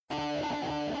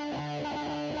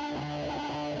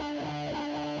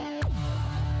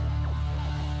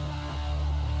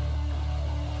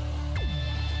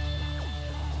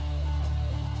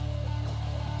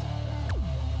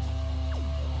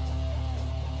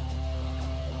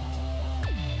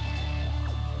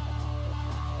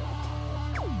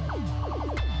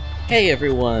Hey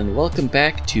everyone, welcome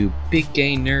back to Big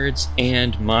Gay Nerds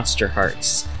and Monster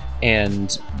Hearts.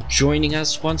 And joining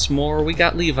us once more, we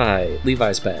got Levi.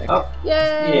 Levi's back. Oh,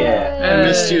 yay! yeah. I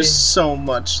missed you so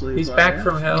much, Levi. He's back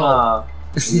from hell.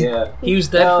 Yeah. He was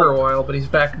dead for a while, but he's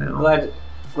back now.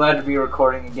 Glad to be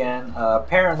recording again.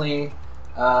 Apparently,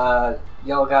 y'all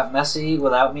got messy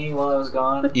without me while I was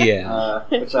gone. Yeah.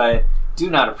 Which I do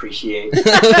not appreciate.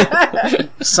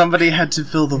 Somebody had to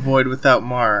fill the void without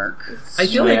Mark. I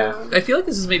feel like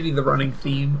this is maybe the running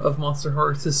theme of Monster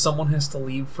Hearts is someone has to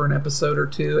leave for an episode or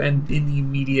two, and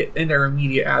in their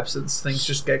immediate absence, things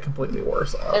just get completely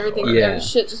worse. Every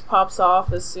shit just pops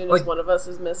off as soon as one of us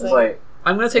is missing. It's like,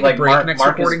 I'm going to take a break next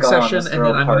Mark recording gone, session, and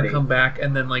then I'm going to party. come back,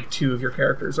 and then like 2 of your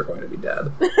characters are going to be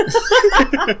dead.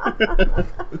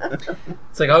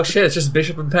 It's like, oh shit, it's just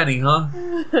Bishop and Penny, huh?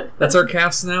 That's our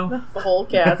cast now? That's the whole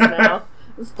cast now.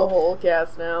 It's the whole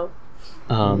cast now.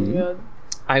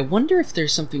 I wonder if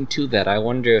there's something to that. I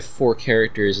wonder if 4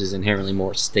 characters is inherently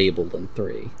more stable than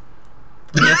 3.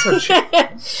 That's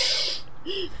what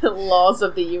Laws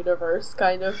of the universe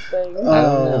kind of thing. I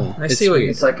don't know. I see what you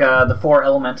it's like the 4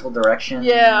 elemental directions.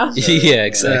 Yeah. Yeah,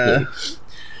 exactly.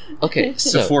 Okay,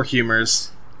 so... The 4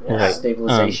 humors. Yeah. Right.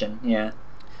 Stabilization, yeah.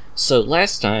 So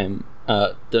last time,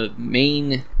 the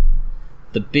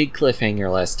big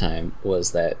cliffhanger last time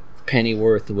was that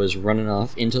Pennyworth was running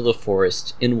off into the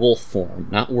forest in wolf form.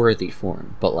 Not worthy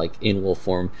form, but like in wolf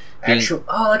form.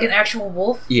 Like an actual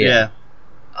wolf? Yeah.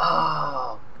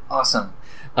 Oh, awesome.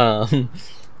 And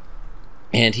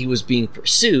he was being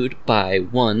pursued by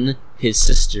his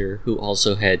sister, who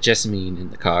also had Jessamine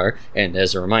in the car. And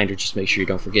as a reminder, just make sure you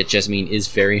don't forget Jessamine is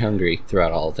very hungry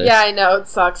throughout all of this. Yeah, I know, it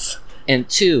sucks. And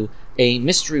 2, a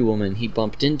mystery woman he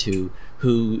bumped into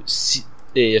who,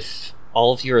 if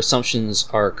all of your assumptions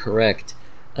are correct,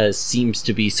 seems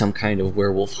to be some kind of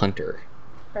werewolf hunter.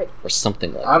 Right. Or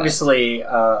something like Obviously,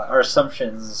 our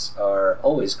assumptions are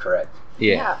always correct.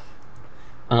 that.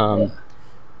 Yeah.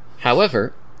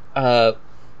 However,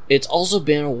 it's also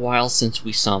been a while since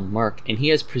we saw Mark, and he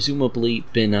has presumably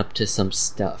been up to some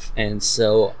stuff. And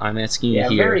so I'm asking you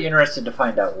I'm here... very interested to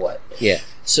find out what. Yeah.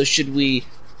 So should we,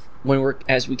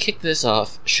 as we kick this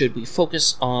off, should we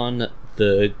focus on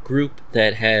the group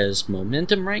that has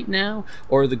momentum right now,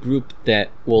 or the group the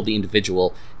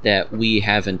individual that we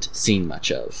haven't seen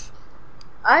much of?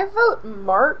 I vote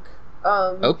Mark.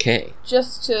 Okay.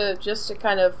 Just to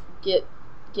kind of get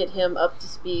him up to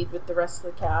speed with the rest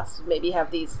of the cast, and maybe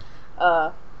have these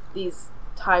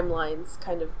timelines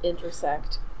kind of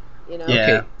intersect. You know.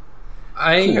 Yeah.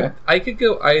 Okay. I could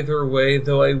go either way,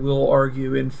 though I will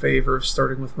argue in favor of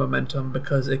starting with momentum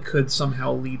because it could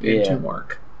somehow lead into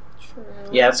Mark. True.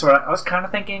 Yeah, that's what I was kind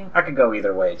of thinking. I could go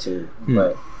either way too,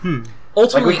 but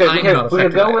Ultimately, we I'm not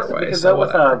affected either way.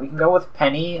 We can go with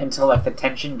Penny until like the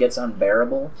tension gets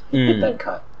unbearable, then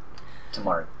cut to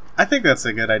Mark. I think that's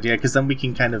a good idea, because then we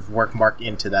can kind of work Mark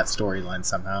into that storyline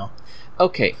somehow.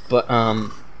 Okay, but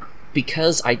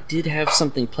because I did have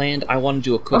something planned, I want to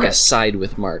do a quick aside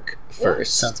with Mark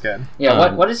first. Sounds good.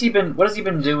 Yeah, what has he been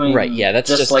doing? Right, yeah, that's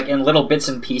just like in little bits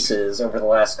and pieces over the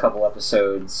last couple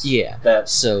episodes. Yeah, that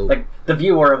so like the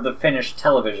viewer of the finished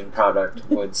television product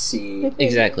would see.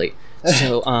 Exactly.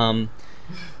 So,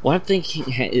 what I'm thinking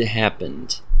it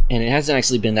happened, and it hasn't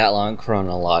actually been that long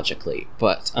chronologically,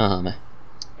 but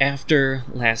after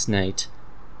last night,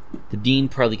 the dean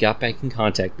probably got back in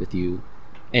contact with you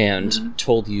and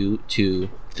told you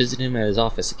to visit him at his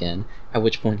office again, at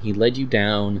which point he led you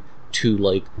down to,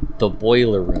 like, the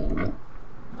boiler room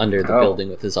under the building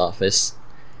with his office,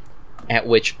 at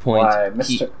which point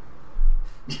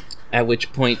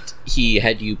he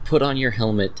had you put on your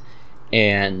helmet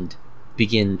and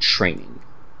begin training,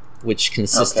 which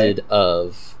consisted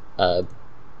of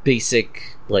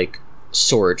basic, like,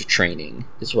 sword training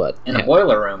is what in a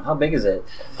boiler room. How big is it?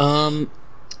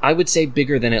 I would say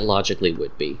bigger than it logically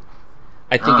would be.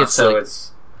 I think it's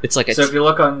like a so if you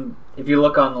look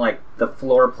on like the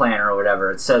floor plan or whatever,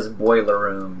 it says boiler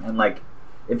room, and like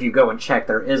if you go and check,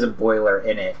 there is a boiler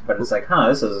in it, but it's like,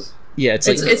 this is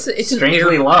it's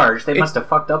strangely large. They must have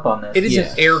fucked up on this. It is an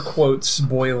air quotes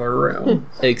boiler room.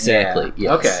 Exactly.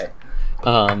 Yeah. Yes.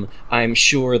 Okay. I'm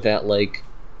sure that like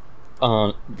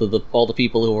all the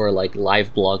people who are like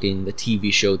live blogging the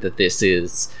TV show that this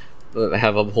is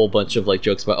have a whole bunch of like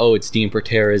jokes about it's Dean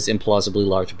Pertera's implausibly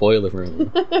large boiler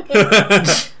room.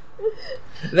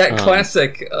 That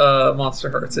classic Monster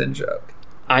Hearts in joke.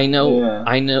 I know.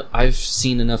 I've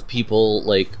seen enough people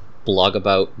like blog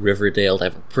about Riverdale to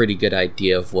have a pretty good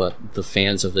idea of what the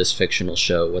fans of this fictional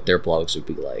show, what their blogs would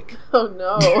be like. Oh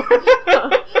no.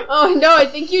 Oh no, I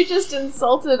think you just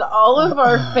insulted all of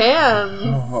our fans.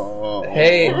 Oh.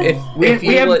 Hey, if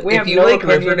you no like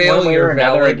opinion Riverdale, one way or you're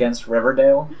another valid. against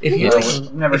Riverdale. If you No, like,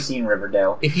 we've never seen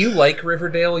Riverdale. if you like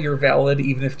Riverdale, you're valid,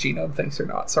 even if Genome thinks you're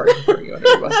not. Sorry for throwing you under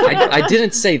the bus. I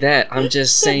didn't say that. I'm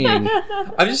just saying.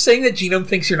 I'm just saying that Genome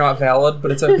thinks you're not valid,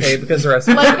 but it's okay because the rest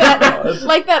of us Like are that, valid.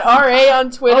 like that RA on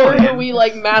Twitter Oh, who man. we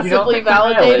like You don't massively think I'm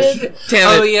valid. validated.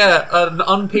 Damn Oh it. yeah,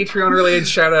 on Patreon related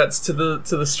shoutouts to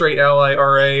the straight ally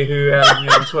RA who added me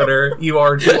on Twitter. You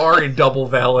are a double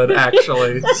valid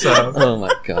actually. So Oh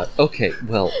my god. Okay,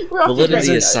 well, We're off to validity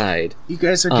great aside, You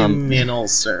guys are giving me an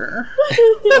ulcer.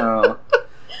 Oh.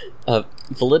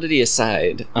 validity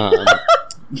aside,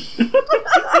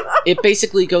 it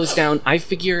basically goes down. I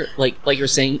figure, like you're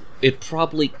saying, it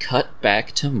probably cut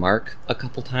back to Mark a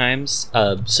couple times.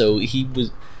 So he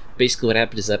was basically what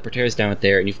happened is that Protero's down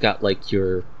there, and you've got like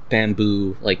your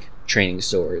bamboo like training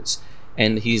swords,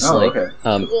 and he's Okay.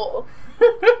 Cool.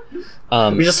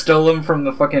 We just stole them from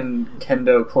the fucking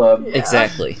Kendo club, Yeah.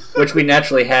 exactly. which we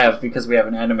naturally have because we have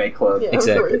an anime club. Yeah, of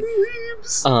Exactly.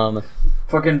 course.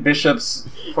 Fucking Bishop's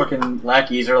fucking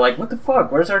lackeys are like, what the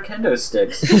fuck? Where's our kendo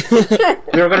sticks?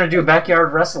 We were gonna do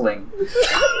backyard wrestling.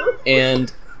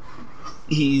 And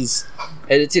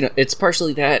it's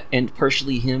partially that, and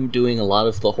partially him doing a lot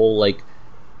of the whole like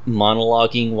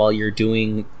monologuing while you're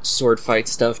doing sword fight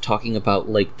stuff, talking about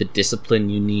like the discipline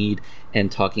you need,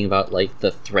 and talking about like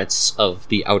the threats of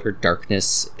the outer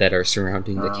darkness that are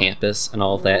surrounding the Wow. campus and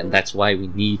all of that. And that's why we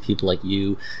need people like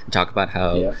you and talk about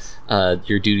how Yeah.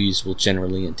 your duties will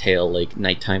generally entail like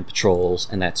nighttime patrols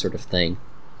and that sort of thing.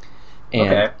 And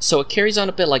Okay. so it carries on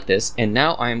a bit like this, and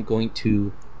now I'm going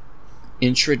to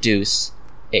introduce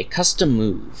a custom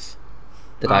move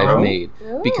that I've Oh. made,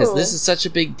 because Ooh. this is such a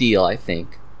big deal, I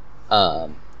think,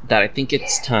 that I think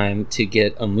it's time to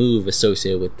get a move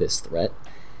associated with this threat.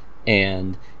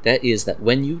 And that is that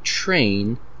when you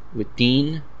train with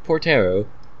Dean Portero,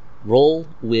 roll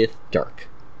with Dark.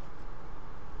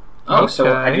 Oh, so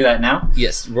Okay. I do that now?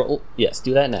 Yes, roll. Yes,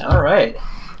 do that now. Alright.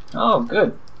 Oh,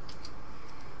 good.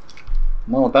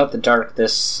 I'm all about the dark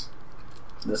this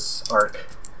arc.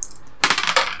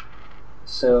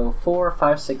 So 4,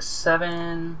 5, 6,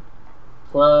 7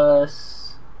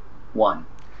 plus 1.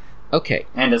 Okay,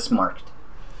 And it's marked.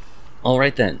 all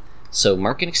right then. So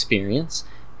mark an experience,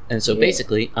 and so Yeah.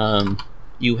 basically,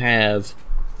 you have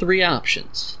 3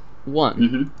 options. 1,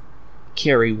 Mm-hmm.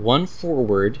 carry 1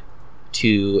 forward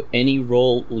to any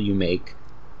roll you make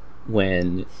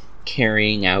when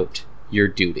carrying out your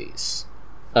duties.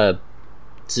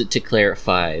 To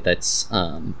clarify, that's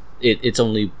it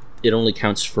only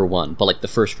counts for 1, but like the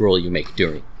first roll you make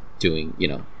during doing,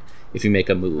 if you make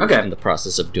a move Okay. in the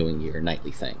process of doing your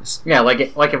nightly things. Yeah, like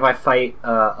if I fight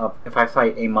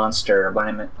a monster when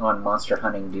I'm on monster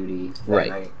hunting duty, then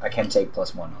Right. I can take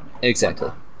 +1 on it. Exactly.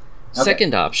 One time. Okay.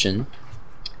 Second option,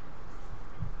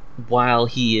 while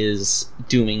he is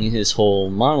doing his whole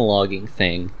monologuing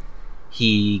thing,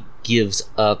 he gives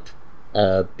up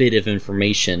a bit of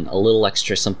information, a little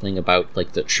extra something about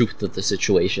like the truth of the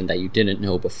situation that you didn't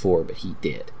know before, but he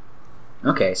did.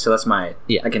 Okay, so that's my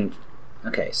Yeah.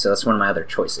 Okay, so that's one of my other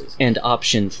choices. And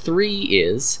option 3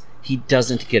 is he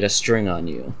doesn't get a string on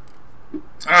you.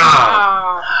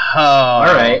 Ah! Ah. Oh.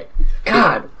 Alright.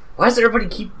 God, why does everybody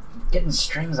keep getting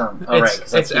strings on? Oh, right,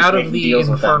 'cause I it's keep out of making the deals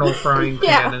with them. infernal frying pan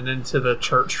Yeah. and into the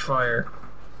church fire.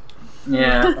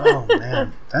 Yeah. Oh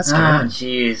man, that's Ah, good.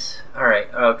 jeez.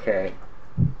 Alright, okay.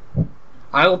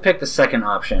 I will pick the second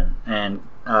option and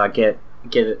get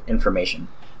information.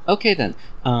 Okay then.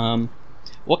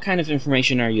 What kind of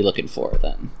information are you looking for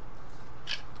then?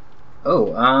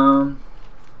 Oh,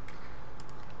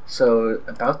 so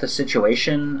about the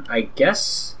situation, I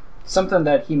guess something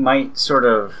that he might sort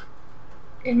of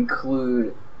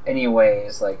include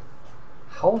anyways, like,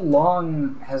 how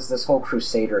long has this whole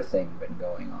Crusader thing been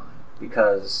going on?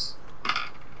 Because,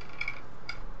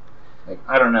 like,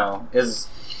 I don't know, is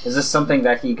this something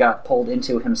that he got pulled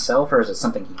into himself, or is it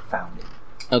something he founded?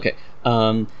 Okay.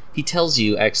 He tells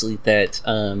you actually that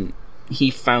he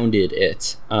founded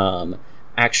it.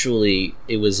 Actually,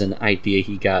 it was an idea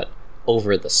he got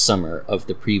over the summer of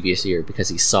the previous year because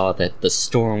he saw that the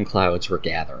storm clouds were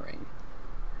gathering.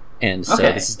 And so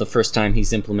Okay. this is the first time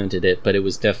he's implemented it, but it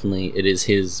is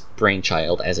his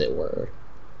brainchild, as it were.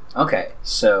 Okay,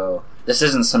 so this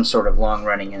isn't some sort of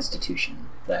long-running institution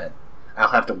that I'll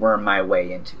have to worm my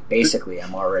way into. Basically,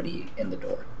 I'm already in the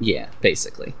door. Yeah,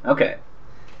 basically. Okay.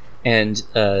 And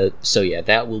so yeah,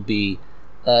 that will be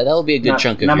That'll be a good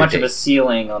chunk of not your much day. of a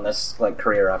ceiling on this like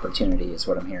career opportunity, is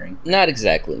what I'm hearing. Not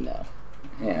exactly, no.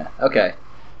 Yeah. Okay.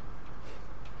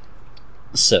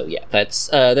 So yeah,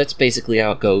 that's basically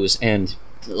how it goes, and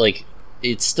like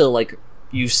it's still like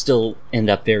you still end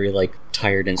up very like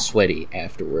tired and sweaty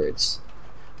afterwards.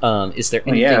 Is there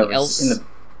anything I was else? in the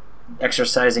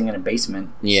exercising in a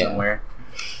basement somewhere.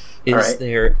 Is Alright.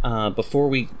 there before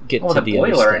we get to the the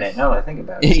other boiler stuff? in it. Now that I think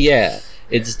about it. Yeah,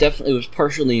 it was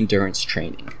partially endurance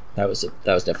training. That was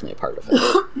definitely a part of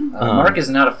it. Mark is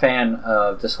not a fan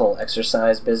of this whole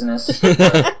exercise business.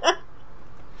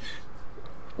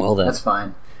 Well then, That's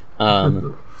fine.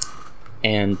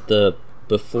 and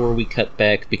before we cut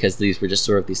back, because these were just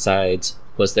sort of the sides,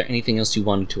 was there anything else you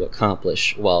wanted to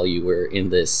accomplish while you were in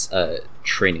this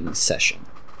training session?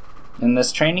 In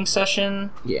this training session,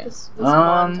 Yeah. This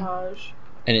montage.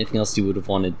 Anything else you would have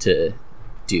wanted to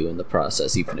do in the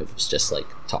process, even if it was just like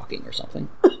talking or something?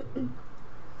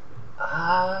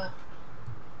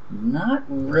 not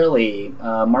really.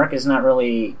 Mark is not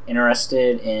really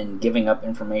interested in giving up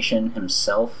information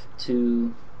himself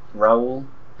to Raoul.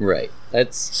 Right.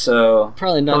 That's So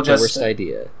probably not We'll the just, worst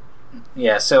idea.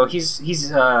 yeah, so he's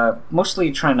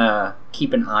mostly trying to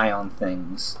keep an eye on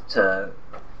things.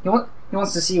 He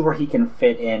wants to see where he can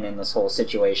fit in this whole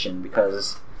situation,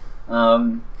 because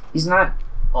he's not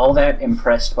all that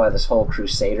impressed by this whole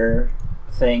Crusader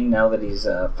thing now that he's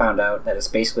found out that it's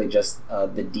basically just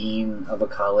the dean of a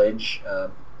college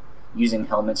using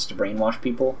helmets to brainwash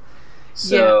people.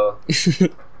 So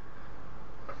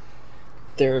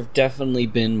There have definitely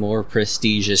been more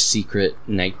prestigious secret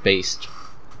night-based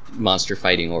monster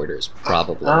fighting orders,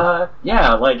 probably.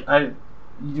 yeah, like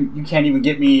you can't even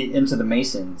get me into the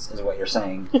Masons, is what you're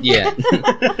saying. Yeah.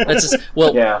 That's just,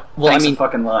 well, Yeah, well, thanks I mean, a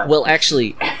fucking lot. well,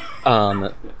 actually,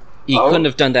 you couldn't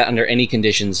have done that under any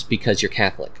conditions because you're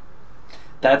Catholic.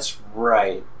 That's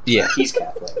right. Yeah. He's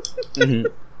Catholic. hmm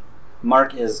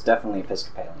Mark is definitely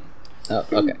Episcopalian. Oh,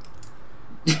 okay.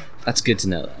 That's good to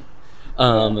know then.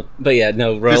 But yeah,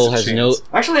 no, Raoul has no.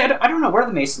 Actually, I don't know where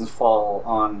the Masons fall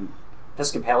on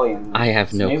Episcopalian. I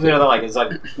have no Maybe clue.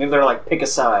 they're like pick a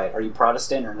side. Are you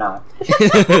Protestant or not?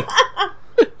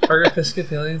 Are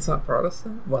Episcopalians not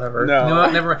Protestant? Whatever. No. You know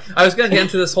what? Never mind. I was going to get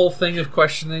into this whole thing of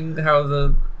questioning how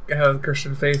the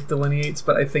Christian faith delineates,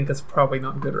 but I think that's probably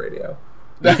not good radio.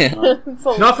 It's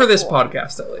a Not for this lot.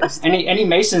 podcast, at least. Any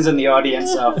Masons in the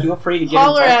audience, feel free to get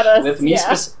Holler in touch at us, with me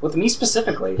yeah. with me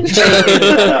specifically.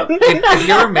 if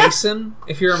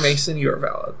you're a Mason, you are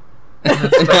valid.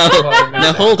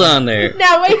 Now hold on there.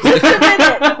 Now wait just a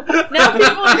minute. Now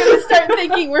people are going to start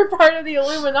thinking we're part of the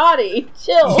Illuminati.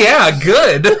 Chill. Yeah,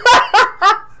 good.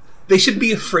 They should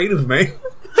be afraid of me.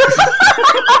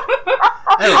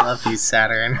 I love you,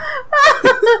 Saturn.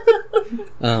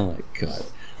 Oh my god.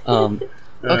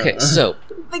 Okay, so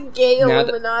The gay Now that-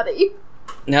 Illuminati.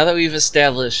 now that we've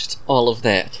established all of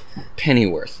that,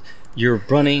 Pennyworth, you're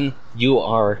running. You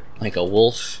are like a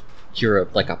wolf. You're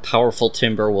like a powerful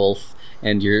timber wolf,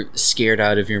 and you're scared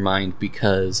out of your mind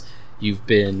because you've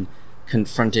been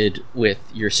confronted with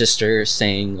your sister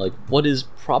saying like what is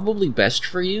probably best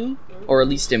for you, or at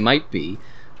least it might be.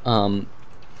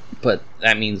 But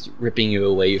that means ripping you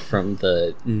away from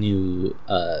the new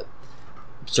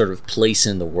sort of place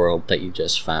in the world that you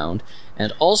just found.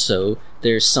 And also,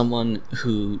 there's someone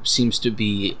who seems to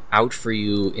be out for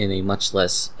you in a much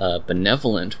less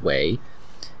benevolent way,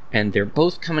 and they're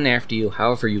both coming after you.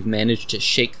 However, you've managed to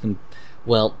shake them.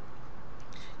 Well,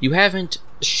 you haven't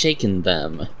shaken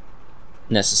them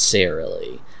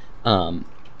necessarily,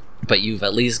 but you've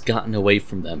at least gotten away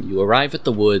from them. You arrive at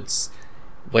the woods.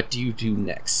 What do you do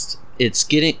next? It's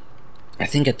getting... I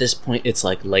think at this point it's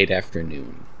like late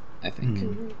afternoon, I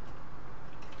think.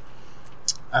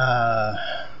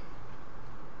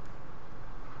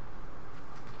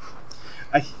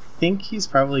 I think he's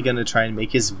probably going to try and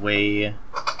make his way.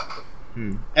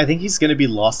 I think he's going to be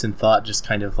lost in thought, just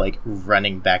kind of like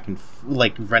running back and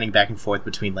forth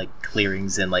between like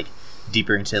clearings and like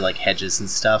deeper into like hedges and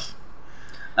stuff.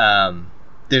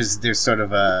 There's sort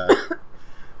of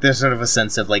a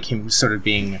sense of like him sort of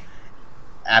being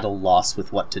at a loss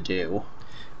with what to do.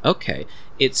 Okay.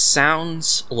 It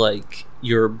sounds like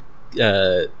you're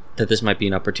that this might be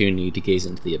an opportunity to gaze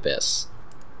into the abyss.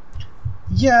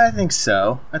 Yeah, I think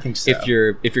so. If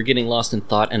you're getting lost in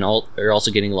thought and you're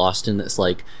also getting lost in this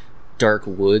like dark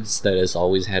woods that has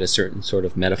always had a certain sort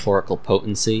of metaphorical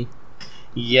potency.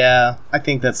 Yeah, I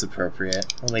think that's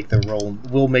appropriate.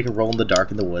 We'll make a roll in the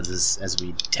dark in the woods as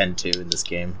we tend to in this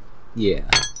game. Yeah.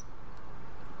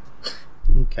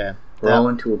 Okay. Roll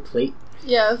into a plate.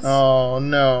 Yes. Oh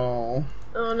no.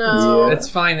 Oh no. Yeah. It's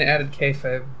fine. It added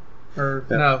kayfabe. Or,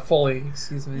 no, Foley,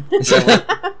 excuse me.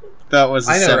 That was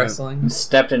a I know 7. wrestling.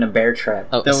 Stepped in a bear trap.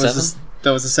 Oh, That was seven?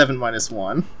 that was a 7 minus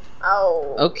 1.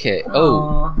 Oh. Okay. Oh.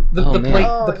 Aw. The, Oh, the man. plate,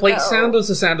 Oh, the plate no. sound was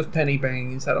the sound of Penny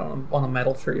banging his head on a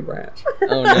metal tree branch.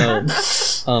 Oh no.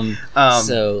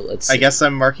 So let's see. I guess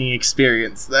I'm marking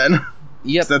experience then.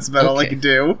 Yep. 'Cause that's about all I okay. can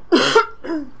do.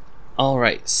 All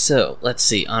right. So let's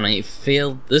see. On a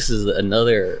failed, this is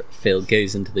another failed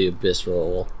gaze into the abyss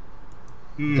roll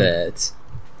Hmm. that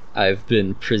I've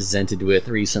been presented with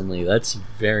recently. That's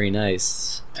very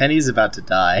nice. Penny's about to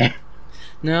die.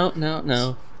 No. Not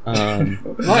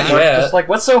Just yet. like,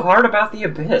 what's so hard about the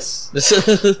abyss?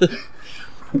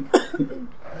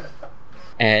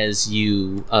 As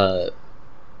you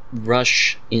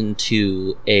rush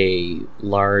into a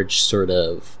large sort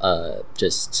of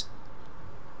just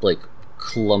like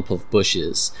clump of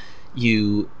bushes,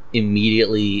 you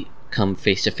immediately come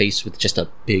face to face with just a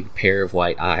big pair of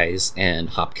white eyes, and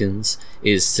Hopkins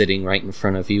is sitting right in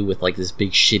front of you with like this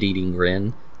big shit-eating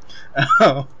grin.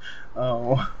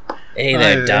 Oh. Hey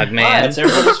there, Hi. dog Ah, man. it's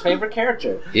everybody's favorite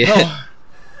character. Yeah,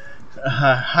 Oh.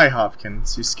 Hi,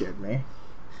 Hopkins. You scared me.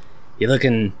 you're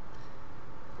looking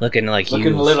like Looking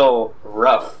you. a little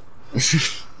rough.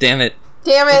 Damn it!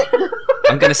 Damn it.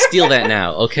 I'm gonna steal that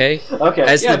now. Okay. Okay,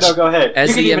 As yeah, the- no, go ahead. as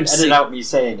You can the even MC edit out me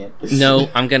saying it. No,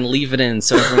 I'm gonna leave it in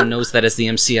so everyone knows that as the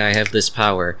MC I have this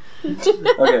power.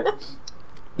 Okay.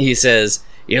 He says,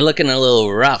 "You're looking a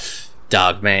little rough,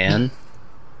 dog man."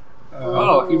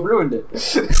 Oh, he ruined it.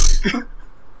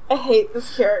 I hate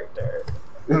this character.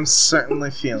 I'm certainly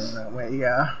feeling that way,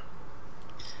 yeah.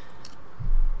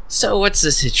 So what's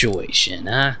the situation,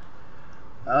 huh?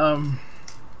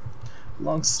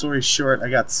 Long story short, I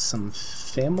got some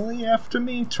family after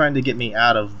me, trying to get me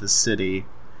out of the city,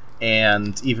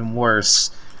 and even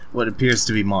worse, what appears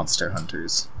to be monster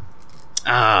hunters.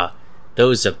 Ah,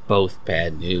 those are both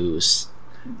bad news.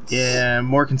 Yeah, I'm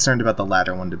more concerned about the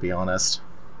latter one, to be honest.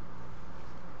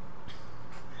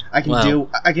 I can Well-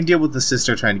 deal with the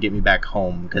sister trying to get me back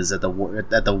home, because at the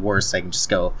worst I can just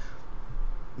go,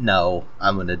 no,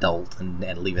 I'm an adult, and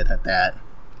leave it at that.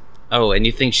 Oh, and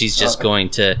you think she's just Uh-oh. going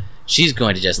to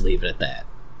just leave it at that?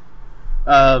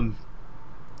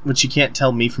 Which you can't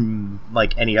tell me from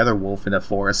like any other wolf in a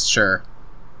forest, sure.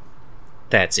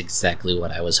 That's exactly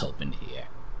what I was hoping to hear.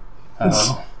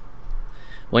 Oh.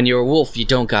 When you're a wolf, you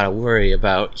don't gotta worry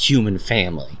about human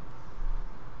family.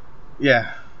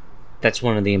 Yeah. That's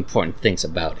one of the important things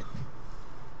about it.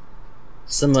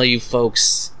 Some of you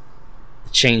folks,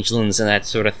 changelings and that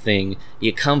sort of thing,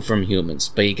 you come from humans,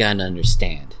 but you gotta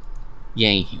understand, you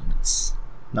ain't humans.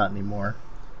 Not anymore.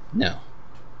 No.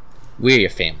 We're your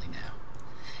family now.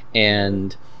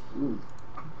 And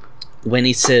when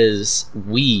he says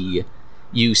we,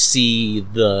 you see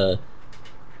the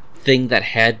thing that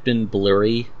had been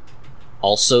blurry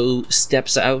also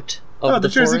steps out of Oh, the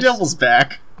Jersey forest. Devil's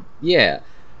back. Yeah.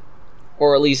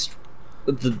 Or at least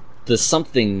the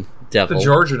something devil. The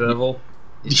Georgia Devil.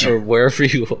 Or wherever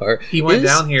you are. He went is-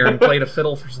 down here and played a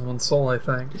fiddle for someone's soul, I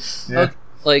think. Yeah.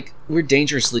 Like, we're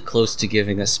dangerously close to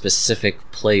giving a specific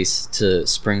place to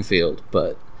Springfield,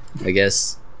 but I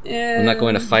guess I'm not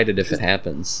going to fight it if it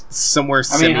happens. Somewhere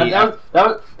I mean, semi.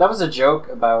 that was a joke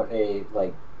about a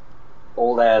like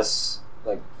old ass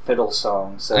like fiddle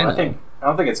song. So I know. I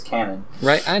don't think it's canon.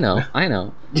 Right? I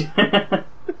know.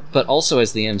 But also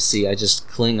as the MC, I just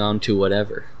cling on to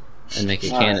whatever and make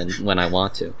it All right. canon when I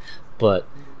want to. But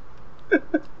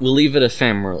we'll leave it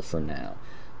ephemeral for now.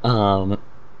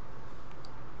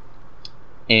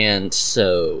 And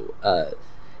so,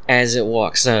 as it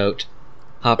walks out,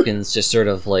 Hopkins just sort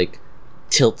of like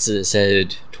tilts his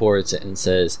head towards it and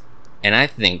says, "And I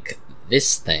think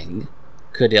this thing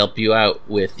could help you out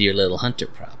with your little hunter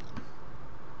problem."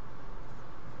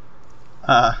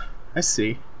 I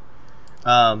see.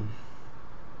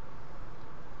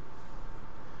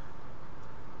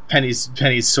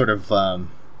 Penny's sort of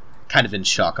kind of in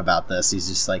shock about this. He's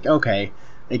just like, okay,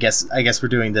 I guess we're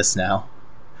doing this now.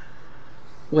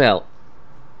 Well,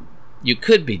 you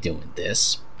could be doing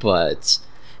this, but...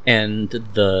 And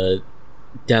the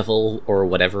devil, or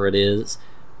whatever it is,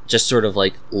 just sort of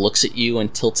like looks at you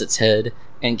and tilts its head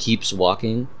and keeps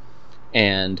walking.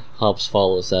 And Hobbs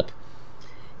follows up.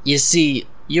 "You see,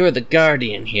 you're the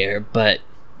guardian here, but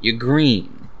you're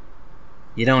green.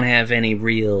 You don't have any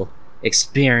real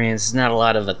experience, not a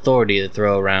lot of authority to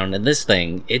throw around, and this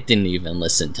thing, it didn't even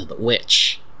listen to the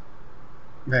witch.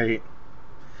 Right.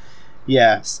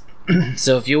 Yeah.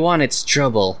 So if you want its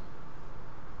trouble,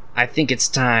 I think it's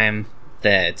time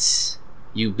that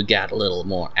you got a little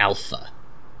more alpha,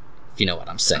 if you know what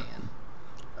I'm saying."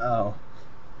 Oh.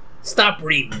 Stop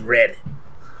reading Reddit.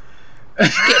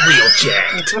 Get real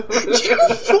jacked.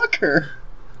 Fuck her.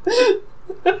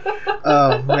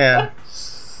 Oh man.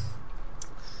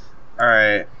 All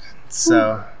right.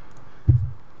 So,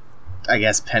 I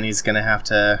guess Penny's gonna have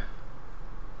to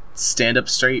stand up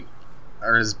straight,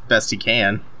 or as best he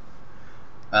can.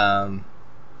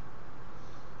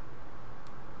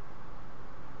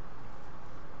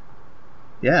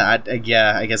 Yeah,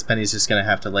 I guess Penny's just gonna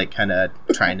have to like kind of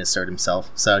try and assert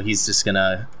himself. So he's just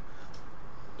gonna.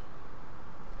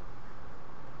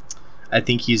 I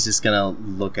think he's just gonna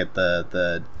look at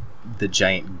the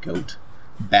giant goat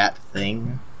bat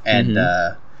thing and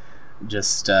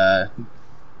just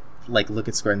like look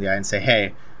it square in the eye and say,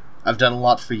 "Hey, I've done a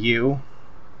lot for you.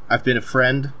 I've been a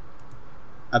friend.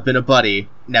 I've been a buddy.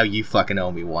 Now you fucking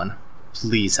owe me one.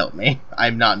 Please help me.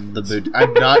 I'm not in the mood.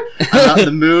 I'm not in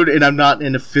the mood, and I'm not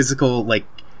in a physical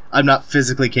I'm not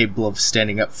physically capable of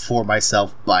standing up for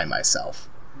myself by myself.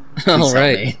 Please All help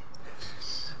right. me."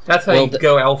 That's how you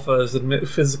go alpha, is admit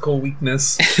physical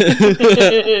weakness.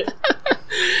 It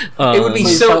It would be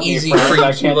Please so help me, easy friend. for you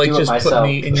I to can't like do it just put myself.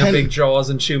 me in your big jaws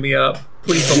and chew me up.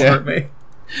 Please don't hurt me.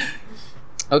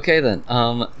 Okay then.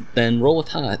 Then roll with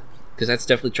hot, because that's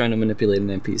definitely trying to manipulate an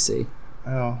NPC.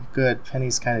 Oh, good.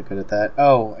 Penny's kind of good at that.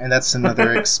 Oh, and that's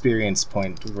another experience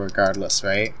point regardless,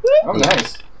 right? Oh,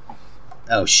 nice.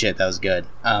 Oh shit, that was good.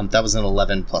 That was an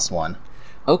 11 plus 1.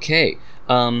 Okay.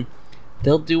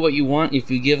 They'll do what you want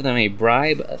if you give them a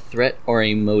bribe, a threat, or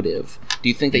a motive. Do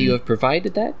you think that you have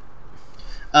provided that?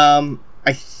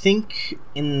 I think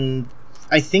he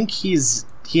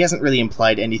hasn't really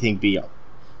implied anything beyond.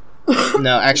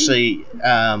 No, actually,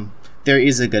 there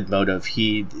is a good motive.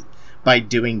 By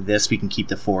doing this, we can keep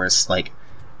the forest like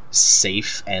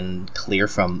safe and clear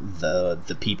from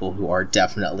the people who are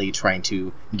definitely trying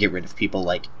to get rid of people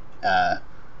like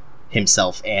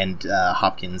himself and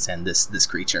Hopkins and this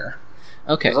creature.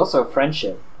 Okay. There's also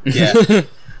friendship. Yeah,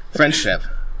 friendship.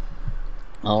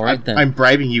 All right then. I'm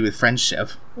bribing you with friendship.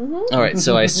 Mm-hmm. All right.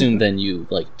 So I assume then you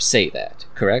say that,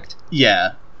 correct?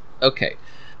 Yeah. Okay.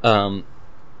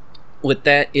 With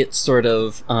that, it sort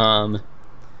of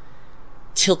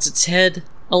tilts its head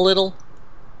a little,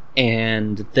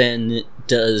 and then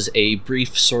does a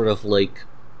brief sort of like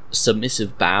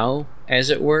submissive bow, as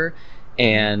it were,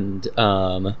 and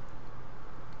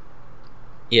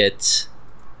it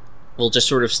will just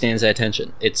sort of stands at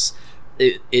attention. It's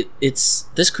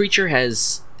this creature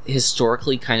has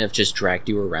historically kind of just dragged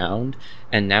you around,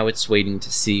 and now it's waiting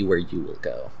to see where you will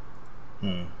go.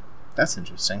 That's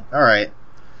interesting. All right.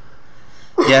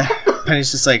 Yeah,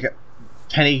 Penny's just like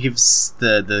Penny gives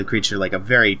the creature like a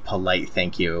very polite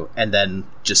thank you, and then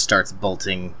just starts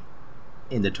bolting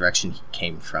in the direction he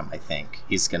came from. I think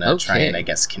he's gonna try and I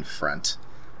guess confront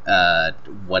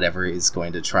whatever is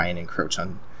going to try and encroach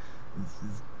on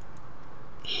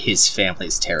his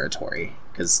family's territory,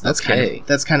 because that's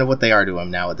kind of what they are to him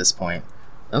now at this point.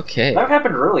 Okay. That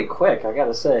happened really quick, I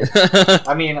gotta say.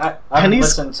 I mean, I haven't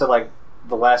listened to like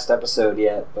the last episode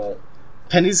yet, but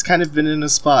Penny's kind of been in a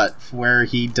spot where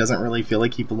he doesn't really feel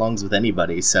like he belongs with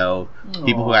anybody, so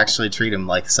people who actually treat him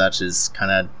like such is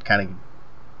kind of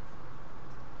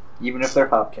even if they're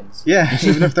Hopkins. Yeah,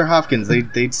 even if they're Hopkins,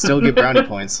 they'd still get brownie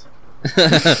points.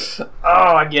 Oh,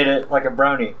 I get it, like a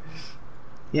brownie.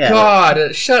 Yeah.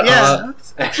 God, shut up.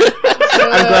 I'm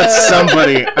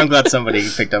glad somebody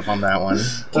picked up on that one.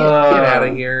 Get out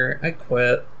of here. I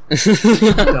quit.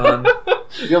 I'm done.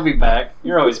 You'll be back.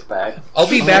 You're always back. I'll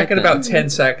be back in about 10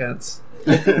 seconds.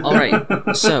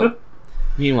 Alright, so,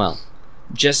 meanwhile,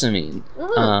 Jessamine,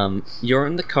 you're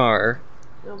in the car,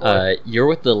 you're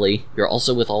with Lily, you're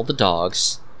also with all the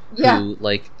dogs, who,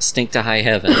 like, stink to high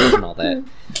heaven and all that,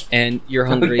 and you're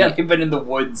hungry. Yeah, they've been in the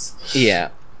woods. Yeah.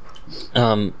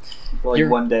 For like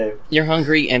one day. You're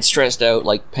hungry and stressed out,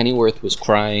 like Pennyworth was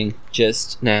crying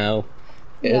just now.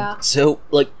 Yeah. And so,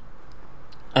 like,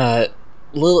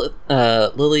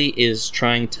 Lily is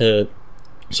trying to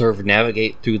sort of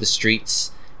navigate through the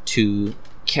streets to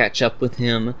catch up with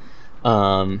him,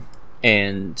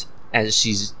 and as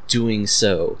she's doing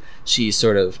so, she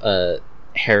sort of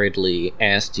hurriedly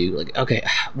asked you, like, okay,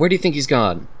 where do you think he's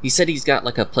gone? He said he's got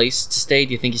like a place to stay.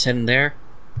 Do you think he's heading there?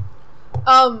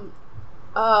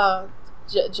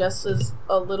 Jess is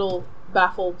a little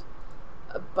baffled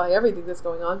by everything that's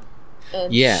going on,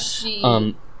 and Yeah. she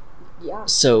yeah.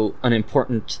 So, an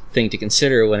important thing to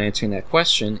consider when answering that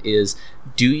question is,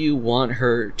 do you want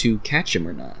her to catch him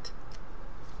or not?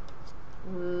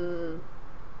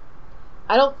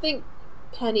 I don't think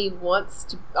Penny wants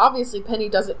to... Obviously, Penny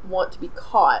doesn't want to be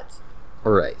caught.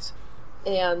 Right.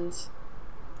 And...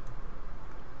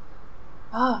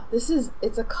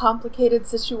 it's a complicated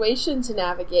situation to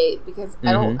navigate because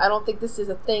I don't think this is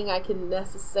a thing I can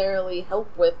necessarily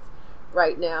help with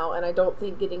right now, and I don't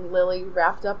think getting Lily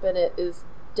wrapped up in it is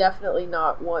definitely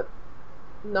not what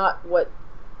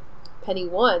Penny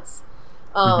wants.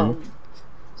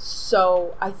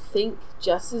 So I think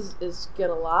Jess is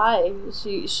gonna lie.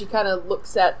 She kind of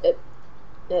looks at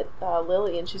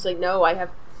Lily and she's like, no, I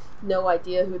have no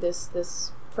idea who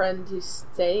this friend he's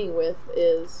staying with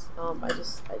is. I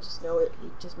just know it. He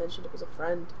just mentioned it was a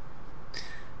friend.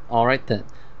 All right then.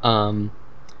 Well,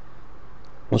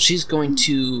 she's going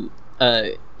to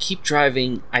keep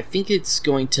driving. I think it's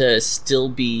going to still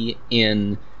be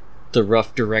in the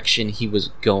rough direction he was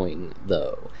going,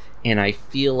 though. And I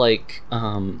feel like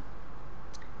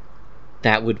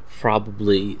that would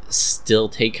probably still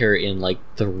take her in, like,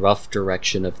 the rough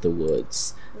direction of the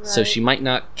woods. Right. So she might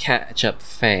not catch up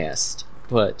fast,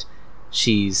 but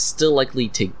she's still likely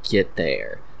to get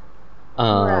there.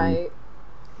 Right.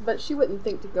 But she wouldn't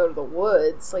think to go to the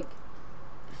woods, like,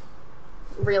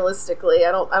 realistically.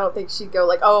 I don't think she'd go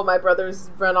like, oh, my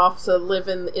brother's run off to live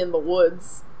in the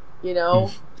woods, you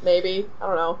know? Maybe. I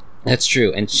don't know. That's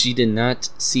true, and she did not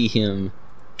see him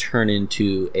turn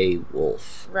into a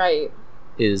wolf. Right.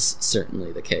 Is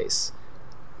certainly the case.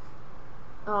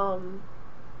 And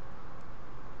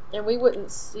we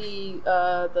wouldn't see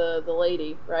the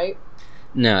lady, right?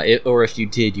 No, or if you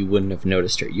did, you wouldn't have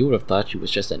noticed her. You would have thought she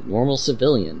was just a normal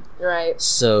civilian. Right.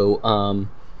 So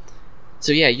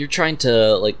yeah, you're trying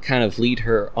to, like, kind of lead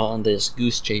her on this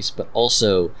goose chase, but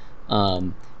also,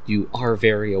 you are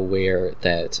very aware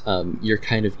that you're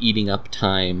kind of eating up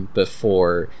time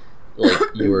before, like,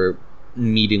 you're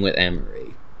meeting with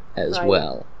Emery as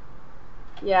well.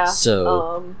 Yeah.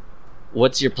 So,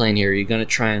 what's your plan here? Are you going to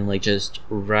try and, like, just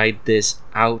ride this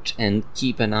out and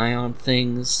keep an eye on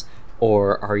things?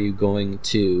 Or are you going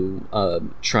to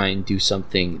try and do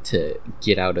something to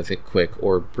get out of it quick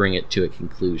or bring it to a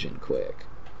conclusion quick?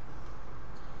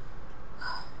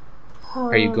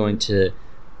 Are you going to...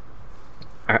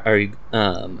 Are you...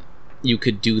 you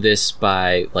could do this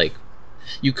by, like...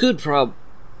 You could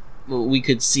we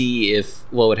could see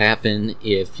what would happen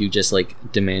if you just, like,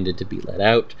 demanded to be let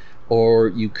out, or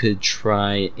you could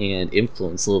try and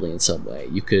influence Lily in some way.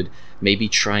 You could maybe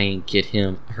try and get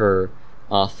her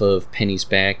off of Penny's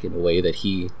back in a way that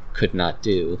he could not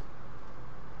do.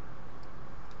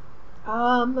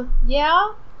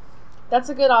 Yeah, that's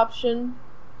a good option.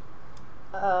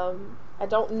 I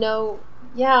don't know.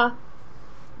 Yeah,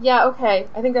 okay.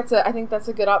 I think that's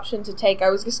a good option to take. I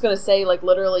was just gonna say, like,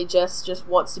 literally Jess just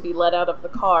wants to be let out of the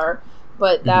car,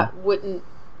 but that wouldn't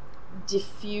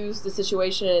diffuse the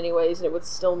situation anyways, and it would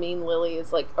still mean Lily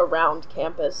is, like, around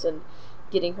campus and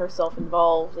getting herself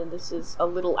involved, and this is a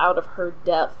little out of her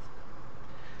depth.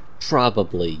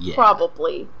 Probably, yeah.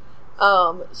 Probably.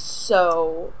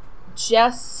 So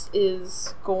Jess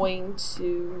is going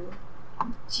to...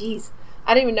 Jeez.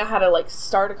 I don't even know how to, like,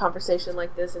 start a conversation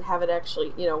like this and have it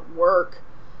actually, work.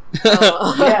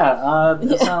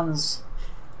 That sounds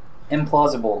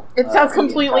implausible. It sounds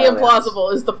completely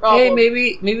implausible is the problem. Hey,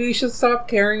 maybe we should stop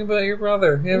caring about your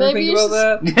brother. You ever think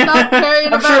about that? Stop caring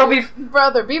about your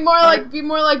brother. Be more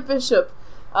like Bishop.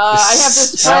 I have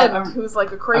this friend who's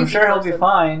like a crazy I'm sure person. He'll be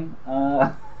fine.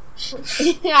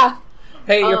 Yeah.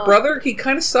 Hey, your brother, he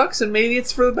kind of sucks, and maybe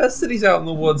it's for the best that he's out in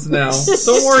the woods now.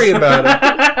 Don't worry about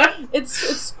it.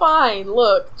 It's fine.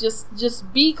 Look,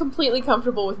 just be completely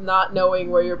comfortable with not knowing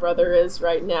where your brother is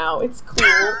right now. It's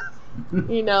cool.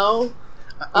 You know?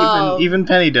 Even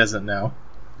Penny doesn't know.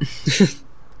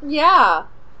 Yeah.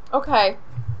 Okay.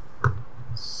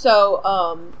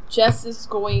 So, Jess is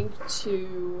going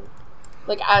to,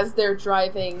 like, as they're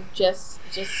driving, Jess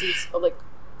is, like,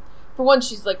 for one,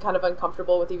 she's, like, kind of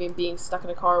uncomfortable with even being stuck in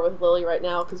a car with Lily right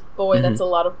now, because, boy, that's a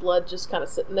lot of blood just kind of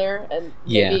sitting there, and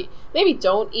maybe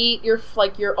don't eat your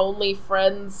only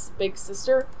friend's big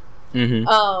sister.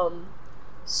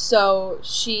 So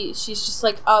she's just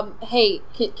like, hey,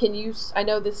 can you, I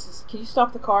know this is, can you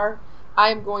stop the car? I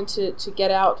am going to get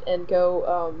out and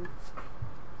go,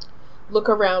 look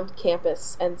around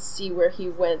campus and see where he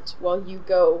went while you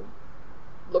go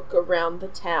look around the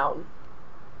town.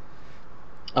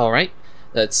 All right,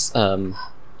 that's I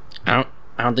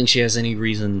don't think she has any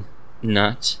reason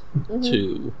not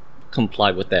to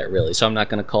comply with that, really. So I'm not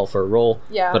going to call for a roll.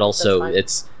 Yeah, but also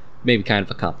it's maybe kind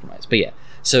of a compromise. But yeah,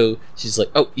 so she's like,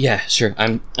 "Oh yeah, sure.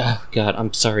 I'm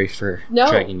sorry for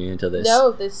dragging you into this.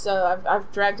 No, I've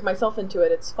dragged myself into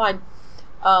it. It's fine.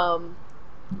 I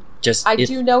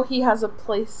do know he has a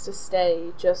place to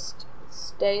stay. Just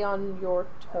stay on your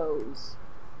toes."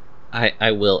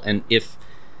 I will, and if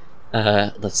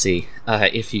let's see.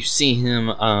 If you see him,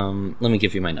 let me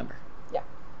give you my number.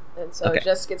 And so Okay.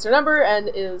 Jess gets her number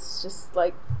and is just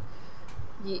like,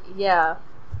 yeah,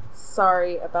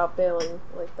 sorry about bailing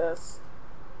like this.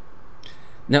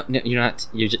 No, you're not.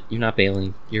 You're not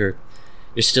bailing. You're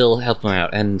still helping him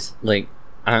out, and like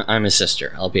I'm his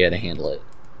sister. I'll be able to handle it.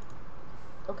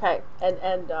 Okay, and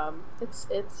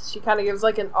it's she kind of gives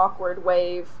like an awkward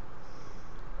wave,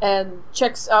 and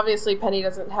checks. Obviously, Penny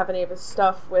doesn't have any of his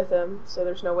stuff with him, so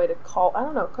there's no way to call. I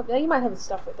don't know. Yeah, he might have his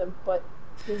stuff with him, but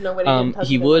there's no way to get in touch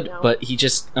He with him would, right now. but he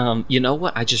just you know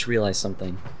what? I just realized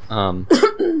something.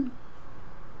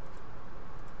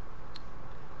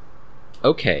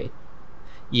 Okay.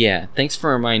 Yeah, thanks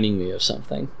for reminding me of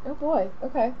something. Oh boy.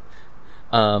 Okay.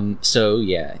 So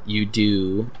yeah, you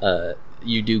do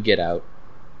get out,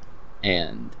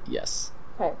 and yes.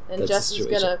 Okay, and That's Jess the is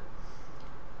situation. gonna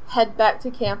head back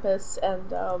to campus, and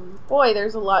boy,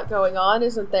 there's a lot going on,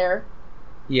 isn't there?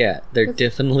 Yeah, there 'Cause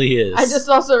definitely is. I just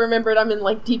also remembered I'm in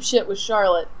like deep shit with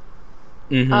Charlotte.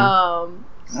 Mhm.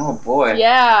 Oh boy.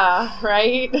 Yeah,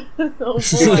 right. Oh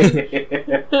boy,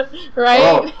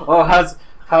 right.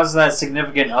 How's that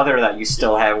significant other that you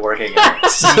still have working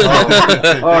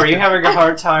at? Are you having a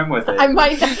hard time with it? I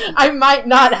might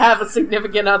not have a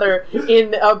significant other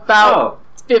in about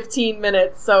 15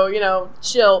 minutes, so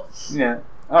chill. Yeah.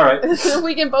 All right.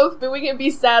 we can be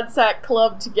sad sack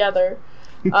club together.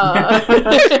 Penny's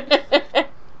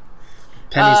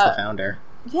the founder.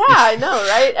 Yeah, I know,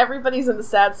 right? Everybody's in the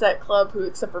sad sack club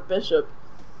except for Bishop.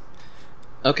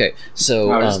 Okay,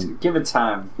 so Just give it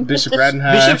time. Bishop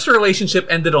Radenhigh. Bishop's relationship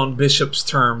ended on Bishop's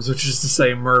terms, which is to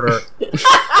say murder.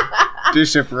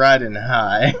 Bishop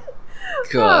Radenhigh.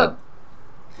 God.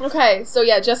 Okay, so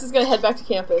yeah, Jess is gonna head back to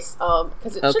campus,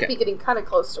 because it should Okay. be getting kind of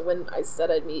close to when I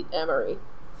said I'd meet Emery.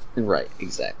 Right,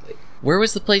 exactly. Where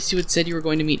was the place you had said you were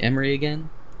going to meet Emery again?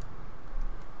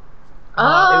 It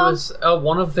was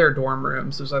one of their dorm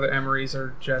rooms. It was either Emery's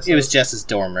or Jess's. It was Jess's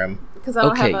dorm room. Because I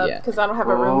don't Okay, have yeah.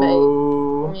 a roommate.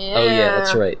 Oh. Yeah. Oh yeah,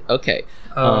 that's right. Okay.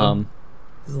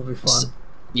 This will be fun.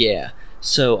 Yeah.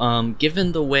 So,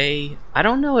 given the way, I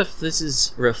don't know if this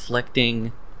is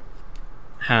reflecting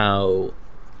how.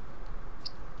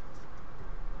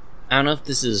 I don't know if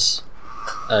this is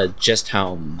just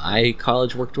how my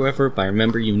college worked or whatever, but I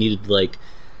remember you needed,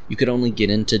 you could only get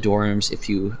into dorms if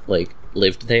you,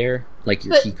 lived there. Like,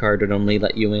 your But- key card would only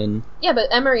let you in. Yeah, but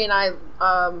Emery and I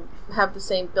have the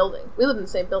same building. We live in the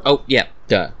same building. Oh, yeah.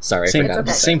 Duh. Sorry, I Same, forgot. okay.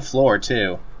 about same floor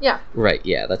too. Yeah. that. Right,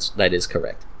 yeah, that is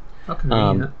correct. How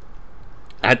convenient.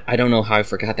 I don't know how I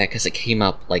forgot that, because it came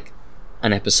up,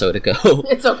 an episode ago.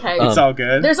 It's okay. It's all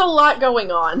good. There's a lot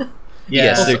going on. Yeah.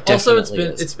 Yes, there Also, definitely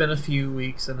is. it's been a few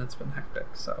weeks and it's been hectic.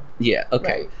 So Yeah,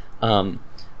 okay. Right.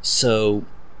 So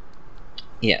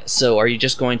are you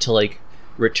just going to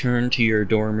return to your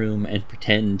dorm room and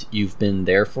pretend you've been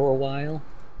there for a while?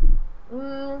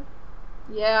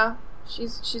 Yeah.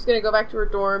 She's gonna go back to her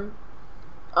dorm.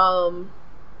 And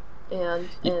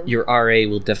Your RA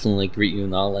will definitely greet you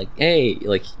and all hey,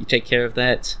 you take care of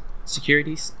that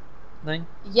security thing?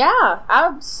 yeah,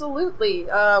 absolutely.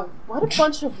 What a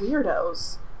bunch of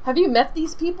weirdos. Have you met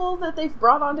these people that they've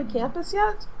brought onto campus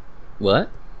yet? What?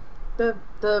 The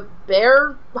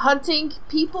bear hunting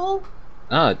people?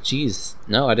 Oh, jeez.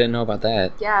 No, I didn't know about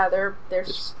that. Yeah, they're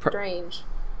It's pro- strange.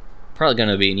 Probably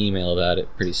gonna be an email about it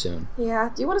pretty soon. Yeah.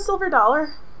 Do you want a silver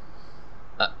dollar?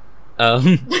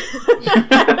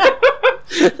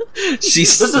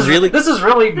 She's This is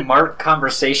really Mark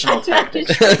conversational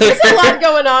tactics. There's a lot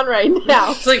going on right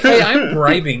now. it's like, hey, I'm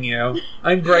bribing you.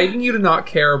 I'm bribing you to not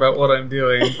care about what I'm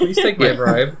doing. Please take my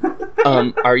bribe.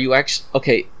 Are you actually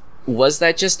okay? Was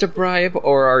that just a bribe,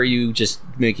 or are you just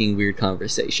making weird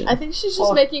conversation? I think she's just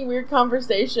Well- making weird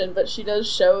conversation, but she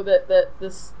does show that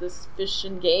this fish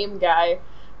and game guy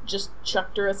just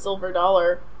chucked her a silver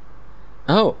dollar.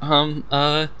 Oh,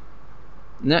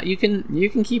 no, you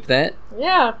can keep that.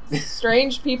 Yeah,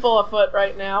 strange people afoot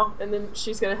right now, and then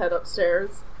she's gonna head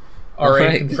upstairs. RA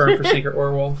Alright. confirmed for Secret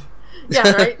Werewolf.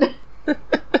 Yeah, right.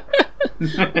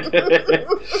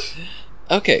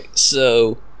 Okay,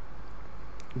 so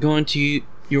going to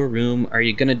your room, are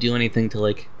you gonna do anything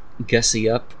to gussy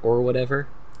up or whatever?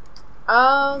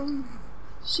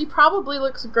 She probably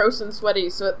looks gross and sweaty,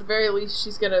 so at the very least,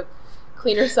 she's gonna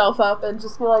clean herself up and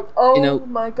just be like, "Oh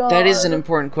my god." That is an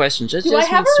important question. Do I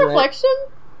have a sweat. reflection?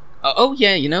 Oh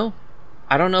yeah,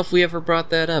 I don't know if we ever brought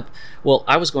that up. Well,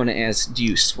 I was going to ask, do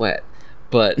you sweat?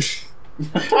 But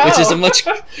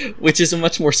which is a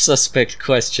much more suspect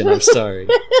question. I'm sorry.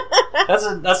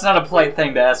 That's not a polite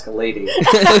thing to ask a lady.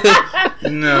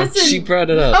 No. Listen, She brought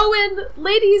it up. Owen,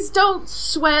 ladies don't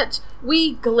sweat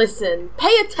We glisten.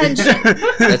 Pay attention.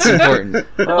 That's important.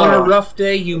 On a rough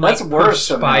day, you might That's worse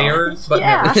perspire, but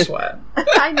Yeah. never sweat.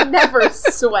 I never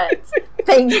sweat.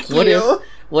 Thank What you.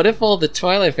 What if all the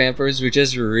Twilight vampires were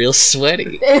just real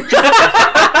sweaty?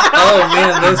 Oh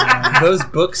man, those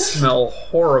books smell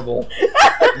horrible.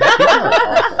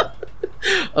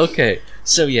 Okay,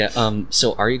 so yeah,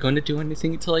 so are you going to do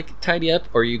anything to like tidy up,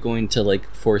 or are you going to like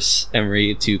force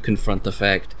Emery to confront the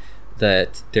fact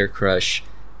that their crush,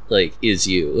 like, is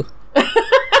you?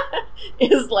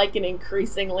 Is like an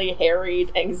increasingly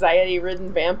harried,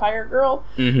 anxiety-ridden vampire girl.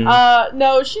 Mm-hmm.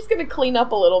 No, she's gonna clean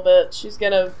up a little bit. She's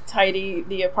gonna tidy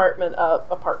the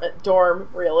dorm,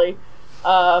 really.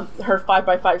 Her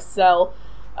 5x5 cell,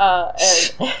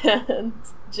 and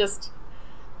just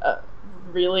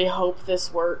really hope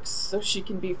this works so she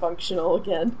can be functional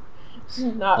again.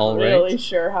 Not All right. really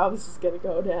sure how this is gonna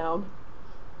go down.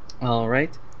 All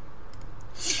right.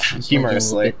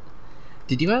 Humorously.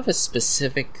 Did you have a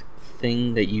specific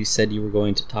thing that you said you were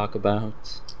going to talk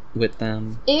about with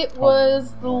them? It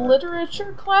was the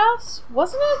literature class,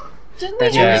 wasn't it? Didn't we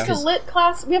That's have right, like a 'cause- lit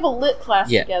class? We have a lit class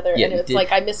Yeah, together, yeah, and you it's did.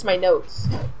 like I missed my notes.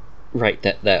 Right.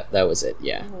 That was it.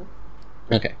 Yeah. Mhm.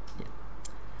 Okay. Yeah.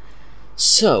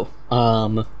 So,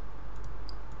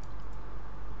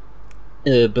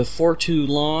 before too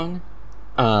long,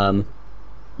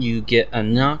 you get a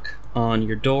knock on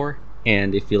your door,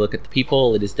 and if you look at the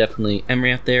people, it is definitely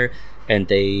Emery out there, and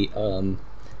they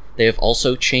have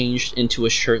also changed into a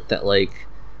shirt that like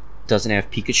doesn't have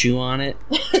Pikachu on it.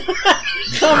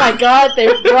 Oh my god, they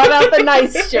brought out the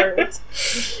nice shirt.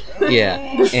 Yeah,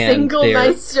 The and single they're-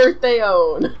 nice shirt they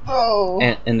own. Oh.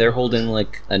 and they're holding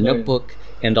like a notebook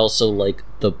and also like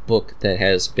the book that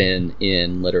has been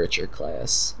in literature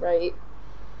class. Right.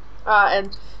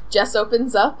 And Jess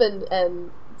opens up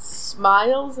and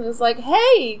smiles and is like,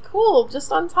 "Hey, cool,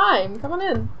 just on time. Come on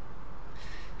in."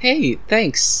 Hey,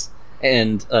 thanks.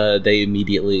 And they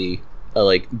immediately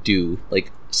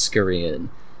scurry in,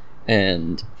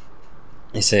 and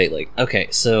they say like, okay,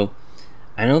 so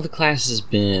I know the class has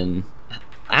been,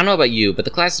 I don't know about you, but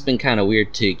the class has been kind of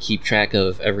weird to keep track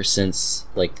of ever since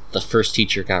like the first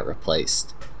teacher got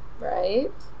replaced, Right.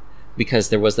 because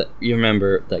there was that, you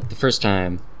remember, like the first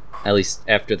time, at least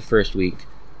after the first week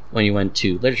when you went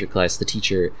to literature class, the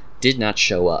teacher did not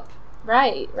show up,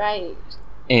 Right.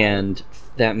 and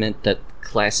that meant that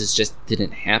classes just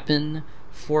didn't happen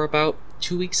for about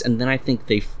 2 weeks, and then I think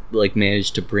they like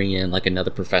managed to bring in like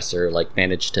another professor, like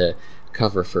managed to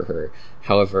cover for her.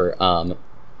 However,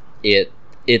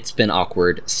 it's been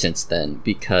awkward since then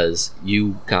because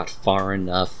you got far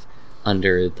enough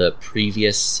under the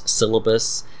previous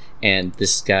syllabus, and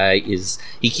this guy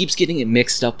he keeps getting it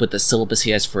mixed up with the syllabus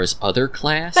he has for his other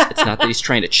class. It's not that he's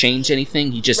trying to change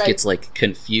anything, he just Right. gets like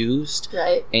confused,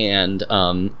 Right. and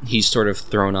he's sort of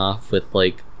thrown off with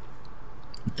like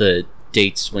the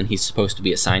dates when he's supposed to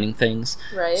be assigning things.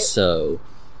 Right. So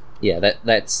yeah,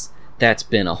 that's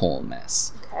been a whole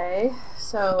mess. Okay.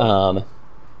 So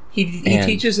He And-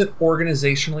 teaches an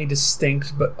organizationally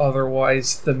distinct but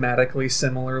otherwise thematically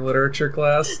similar literature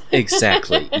class.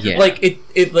 Exactly. Yeah. Like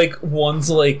it like one's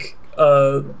like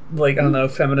I don't know,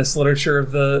 feminist literature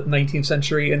of the 19th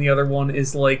century, and the other one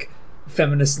is like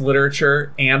feminist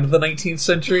literature and the 19th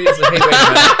century. It's like, hey, wait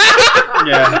a minute.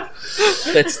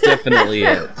 Yeah. That's definitely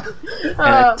it.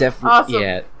 And that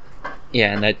awesome.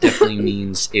 yeah, and that definitely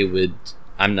means it would.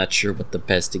 I'm not sure what the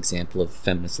best example of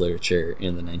feminist literature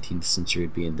in the 19th century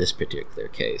would be in this particular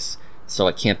case. So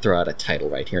I can't throw out a title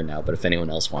right here now, but if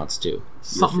anyone else wants to, you're free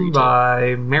Something to.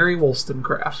 by Mary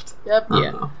Wollstonecraft. Yep. I don't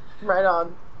Yeah. know. Right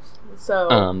on.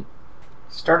 So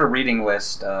Start a reading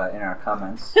list in our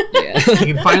comments. Yeah.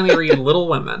 You can finally read Little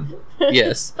Women.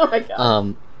 Yes. Oh my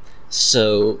god.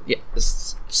 So yeah,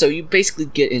 so you basically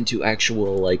get into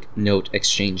actual like note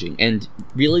exchanging, and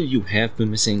really you have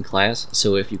been missing class.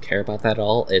 So if you care about that at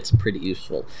all, it's pretty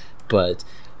useful. But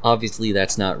obviously,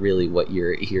 that's not really what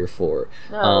you're here for.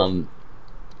 No.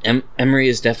 Emery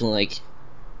is definitely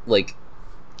like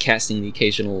casting the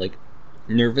occasional like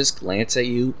nervous glance at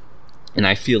you, and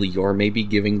I feel you're maybe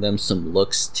giving them some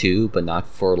looks too, but not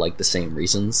for like the same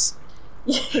reasons.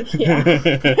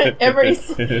 Yeah. Emery's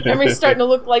starting to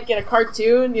look like in a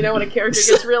cartoon, you know, when a character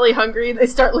gets really hungry, they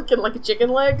start looking like a chicken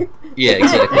leg. Yeah,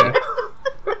 exactly.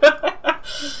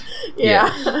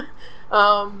 Yeah.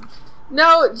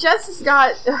 No, Jess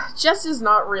is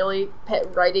not really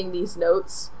writing these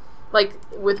notes like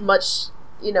with much,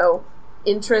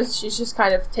 interest. She's just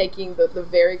kind of taking the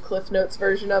very Cliff Notes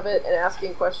version of it and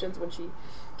asking questions when she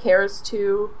cares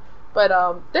to. But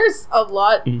there's a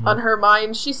lot Mhm. on her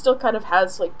mind. She still kind of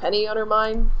has like Penny on her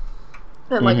mind.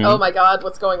 And like, Mhm. oh my god,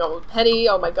 what's going on with Penny?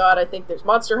 Oh my god, I think there's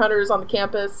monster hunters on the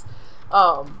campus.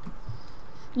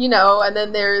 You know, and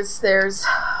then there's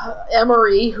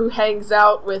Emery, who hangs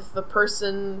out with the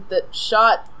person that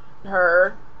shot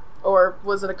her, or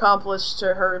was an accomplice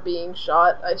to her being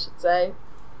shot, I should say.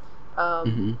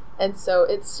 And so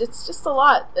it's just a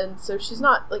lot, and so she's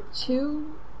not like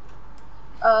too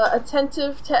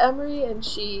attentive to Emery, and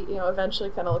she, you know, eventually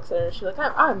kind of looks at her and she's like,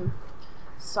 I'm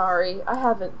sorry, I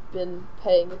haven't been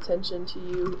paying attention to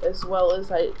you as well as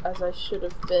I should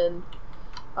have been.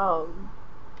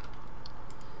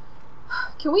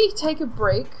 Can we take a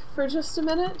break for just a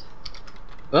minute?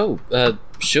 Oh,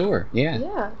 sure, yeah.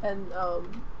 Yeah, and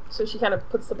so she kind of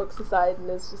puts the books aside and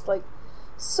is just like,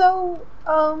 so,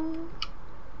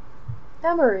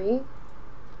 Emery,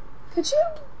 could you...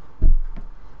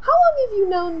 How long have you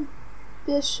known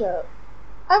Bishop?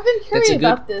 I've been curious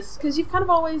about this, because you've kind of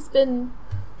always been...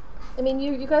 I mean,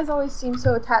 you guys always seem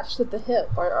so attached at the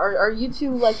hip. Are you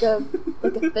two like a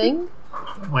thing?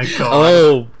 Oh my god.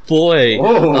 Oh boy.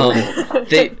 Whoa.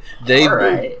 They All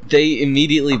right. they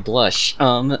immediately blush.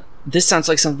 This sounds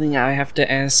like something I have to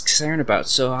ask Saren about.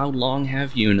 So how long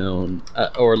have you known,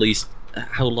 or at least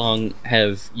how long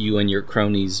have you and your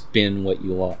cronies been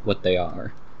what they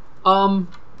are?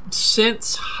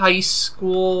 Since high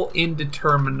school,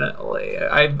 indeterminately.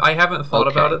 I haven't thought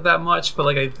about it that much, but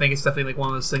like I think it's definitely like one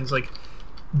of those things like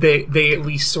they at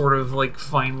least sort of like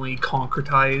finally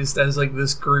concretized as like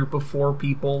this group of 4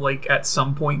 people like at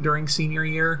some point during senior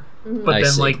year. Mm-hmm. But I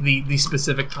then see. like the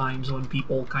specific times when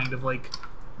people kind of like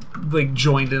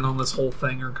joined in on this whole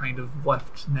thing are kind of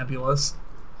left nebulous.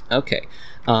 Okay.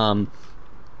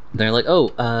 They're like,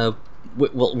 well,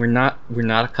 we're not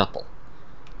a couple.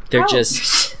 They're Oh.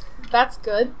 just That's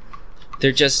good.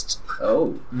 they're just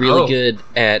Oh. really Oh. good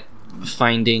at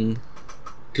finding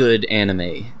good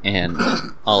anime and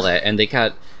all that, and they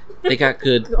got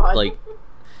good God. like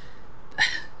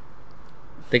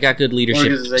they got good leadership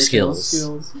Organizational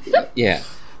skills. Yeah.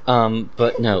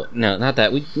 But no, not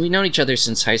that. We known each other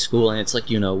since high school, and it's like,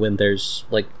 you know, when there's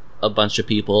like a bunch of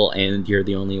people and you're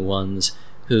the only ones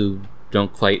who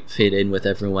don't quite fit in with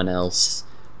everyone else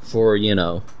for, you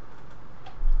know,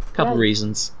 a couple Yeah.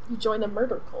 reasons. You join a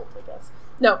murder cult, I guess.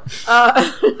 No,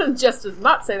 just does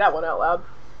not say that one out loud.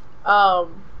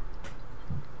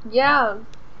 Yeah.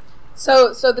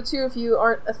 So the two of you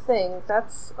aren't a thing.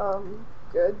 That's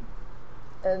good.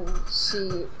 And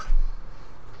she,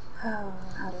 how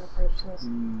to approach this?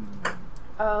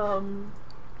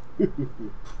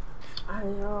 I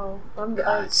know.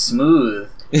 I'm Smooth.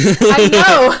 I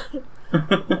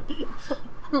know.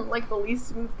 I'm like the least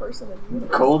smooth person in the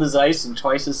universe. Cold as ice and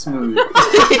twice as smooth.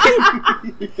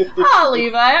 Oh,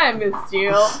 Levi, I missed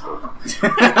you. Oh.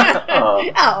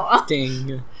 Oh.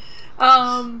 Ding.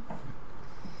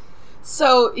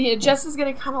 So, yeah, Jess is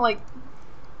gonna kind of like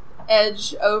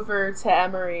edge over to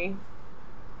Emery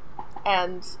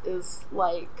and is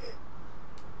like,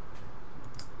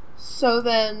 so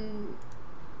then,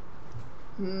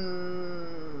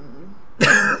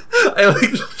 I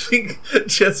like to think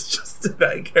just in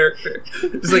that character.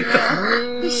 It's like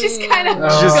she's kind of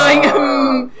Oh,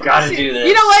 going, gotta do this.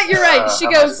 You know what? You're right. She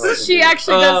How am I goes, supposed to she do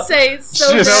actually does say,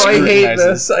 so just- no, then. I hate Scrutinizes.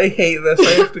 this. I hate this.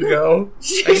 I have to go.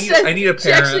 I need a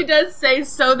She actually parent. does say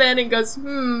so then and goes,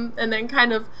 and then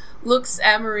kind of looks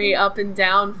Emery up and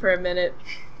down for a minute.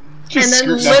 Just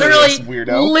And then scrutinizing this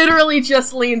weirdo. literally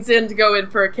just leans in to go in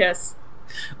for a kiss.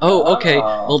 Oh, okay.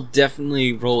 Oh. We'll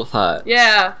definitely roll with hot.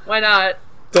 Yeah, why not?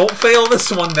 Don't fail this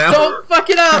one now. Don't fuck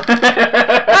it up.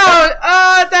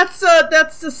 Oh,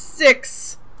 that's a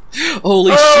 6.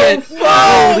 Holy Oh, shit! fuck.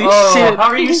 Holy Oh, shit! how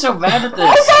are you so bad at this?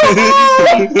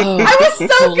 Oh, I was so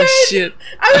holy good. shit!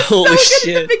 I was Holy so good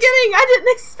shit. at the beginning. I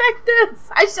didn't expect this.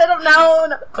 I should have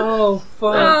known. Oh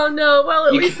fuck. Oh no. Well,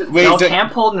 at You least it's Wait, y'all don't-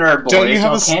 can't pull nerd boys. don't you have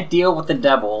Y'all a s- can't deal with the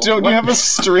devil. Don't What? you have a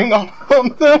string on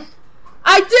them?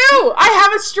 I do. I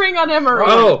have a string on Emery.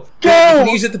 Oh, Go! you can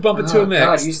use it to bump it to Oh, a mix.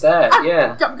 God, use that.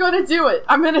 Yeah. I'm gonna do it.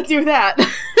 I'm gonna do that.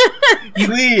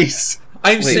 Please.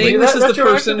 I'm Wait, saying wait, this is the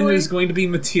person retroactively? who's going to be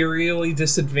materially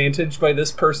disadvantaged by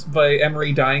this person by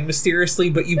Emery dying mysteriously,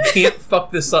 but you can't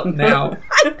fuck this up now.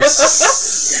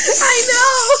 I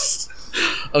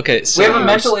know. Okay, so We have a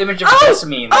mental image of Oh!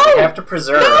 Jessamine that Oh! we have to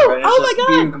preserve, No! and it's Oh my just God!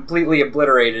 being completely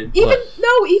obliterated. Even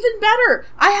better.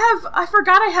 I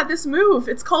forgot I had this move.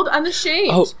 It's called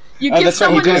Unashamed. Oh. You Oh, give that's right,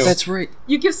 someone you God, do. that's right.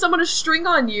 you give someone a string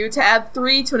on you to add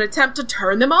 3 to an attempt to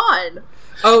turn them on.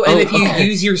 Oh, and Oh, if you okay.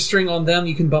 use your string on them,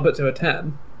 you can bump it to a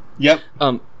 10. Yep.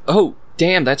 Oh,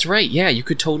 damn, that's right. Yeah, you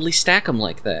could totally stack them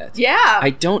like that. Yeah.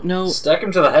 I don't know. Stack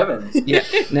him to the heavens. Yeah.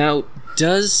 Now,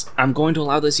 I'm going to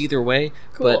allow this either way,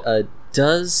 Cool. but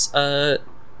does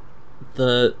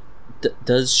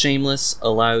does Shameless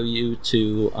allow you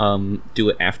to do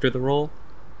it after the roll?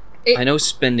 I know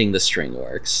spending the string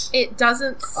works. It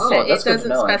doesn't Oh, say. that's It good to doesn't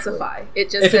know, specify. It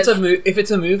just If says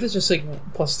it's a move that's just like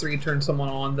 +3 turn someone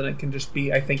on, then it can just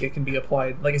be. I think it can be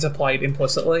applied. Like it's applied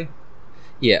implicitly.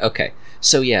 Yeah, okay.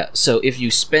 So if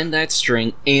you spend that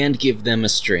string and give them a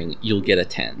string, you'll get a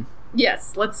 10.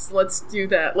 yes. Let's do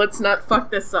that. Let's not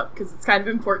fuck this up because it's kind of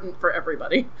important for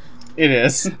everybody. It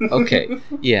is. Okay.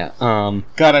 Yeah. God,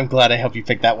 I'm glad I helped you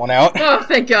pick that one out. Oh,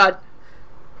 thank God.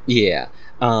 Yeah.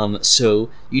 So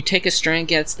you take a string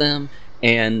against them,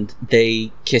 and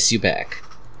they kiss you back.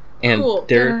 And Cool.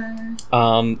 they're,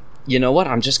 you know what?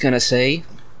 I'm just gonna say,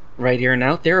 right here and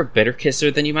now, they're a better kisser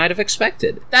than you might have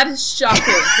expected. That is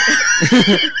shocking.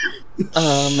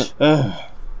 Ugh.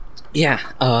 Yeah.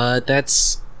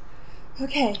 That's.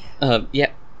 Okay.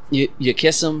 Yeah. You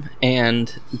kiss them,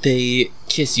 and they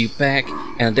kiss you back,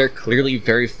 and they're clearly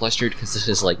very flustered because this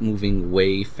is like moving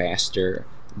way faster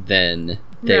than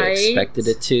they Right. expected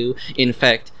it to. In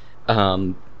fact,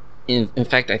 in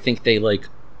fact, I think they like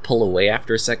pull away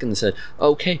after a second and said,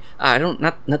 "Okay, I don't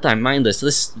not that I mind this.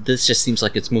 This just seems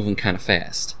like it's moving kind of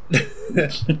fast."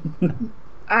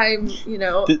 I'm,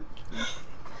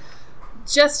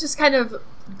 Jess just kind of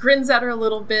grins at her a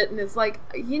little bit and is like,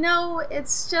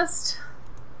 it's just...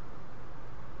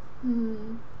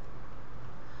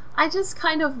 I just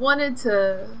kind of wanted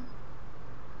to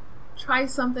try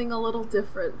something a little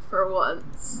different for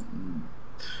once.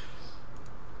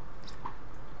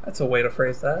 That's a way to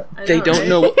phrase that. I They don't right?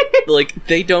 know, like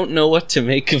they don't know what to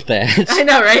make of that. I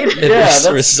know, right? And Yeah, as a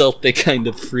that's- result, they kind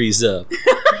of freeze up.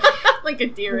 Like a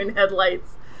deer in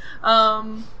headlights.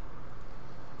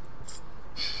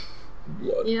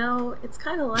 It's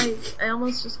kind of like I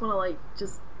almost just want to like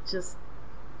just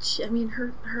I mean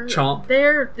her Chomp.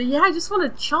 I just want to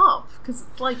chomp because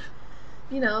it's like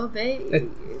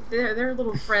their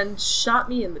little friend shot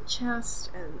me in the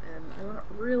chest and I'm not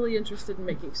really interested in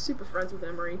making super friends with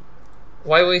Emery.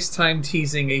 Why waste time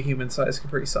teasing a human-sized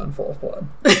Capri Sun full of blood?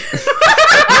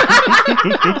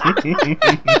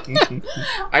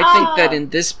 I think that in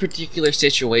this particular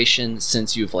situation,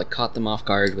 since you've like caught them off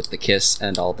guard with the kiss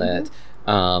and all that,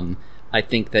 I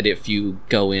think that if you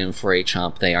go in for a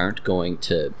chomp, they aren't going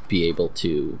to be able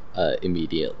to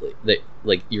immediately.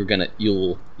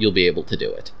 You'll be able to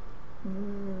do it.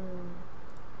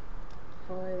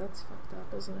 Boy, that's fucked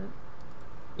up, isn't it?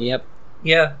 Yep.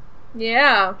 Yeah.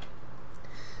 Yeah.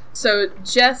 So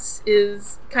Jess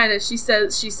is kind of she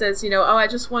says I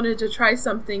just wanted to try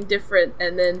something different,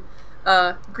 and then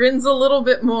grins a little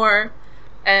bit more,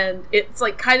 and it's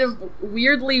like kind of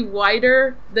weirdly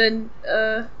wider than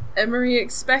Emery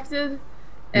expected,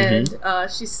 and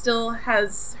she still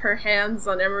has her hands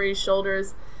on Emery's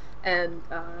shoulders and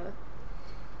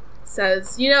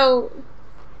says, you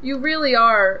really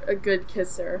are a good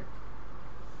kisser.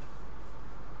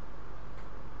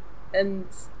 And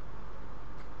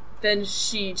then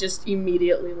she just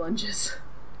immediately lunges.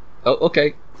 Oh,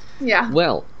 okay. Yeah.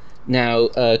 Well, now,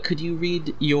 could you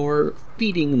read your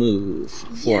feeding move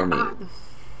for me?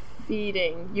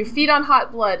 Feeding. You feed on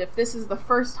hot blood. If this is the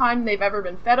first time they've ever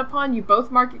been fed upon, you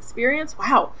both mark experience.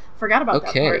 Wow. Forgot about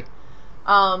Okay. that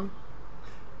part.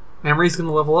 Emery's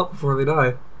gonna level up before they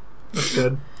die. That's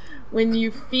good. When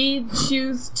you feed,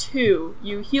 choose 2.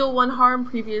 You heal 1 harm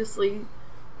previously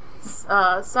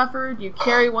suffered. You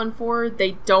carry 1 forward.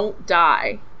 They don't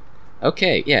die.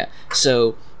 Okay, yeah.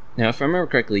 So, now if I remember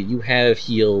correctly, you have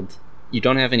healed... You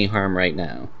don't have any harm right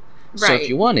now. So Right. if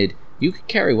you wanted, you could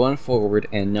carry 1 forward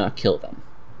and not kill them.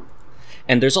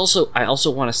 And there's also... I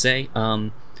also want to say,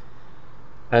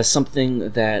 something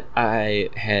that I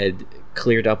had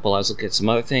cleared up while I was looking at some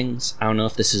other things. I don't know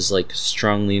if this is, like,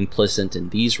 strongly implicit in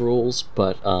these rules,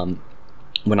 but,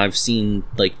 when I've seen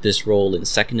like this role in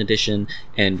 2nd edition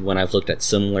and when I've looked at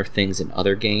similar things in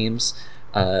other games,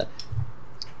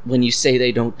 when you say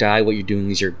they don't die, what you're doing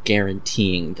is you're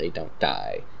guaranteeing they don't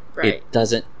die. Right. It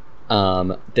doesn't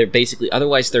they're basically,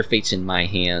 otherwise their fate's in my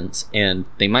hands and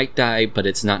they might die, but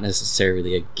it's not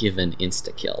necessarily a given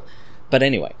insta-kill. But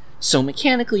anyway, so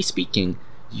mechanically speaking,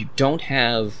 you don't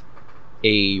have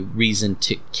a reason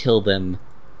to kill them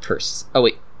oh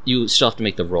wait, you still have to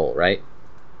make the roll, right?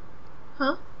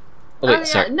 Huh? Oh wait, yeah.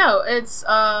 sorry. No, it's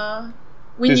when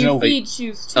There's you no- feed,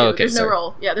 choose 2. Oh, okay, there's no sorry.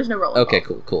 roll. Yeah, there's no roll. Okay,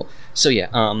 involved. cool. So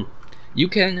yeah, you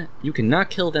can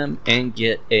not kill them and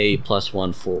get a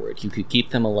 +1 forward. You could keep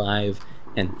them alive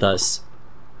and thus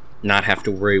not have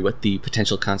to worry what the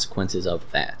potential consequences of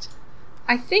that.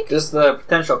 I think. Just the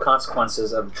potential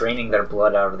consequences of draining their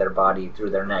blood out of their body through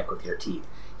their neck with your teeth.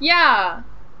 Yeah.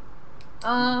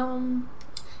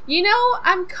 You know,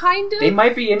 I'm kind of. They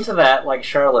might be into that like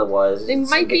Charlotte was. They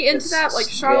might be into that like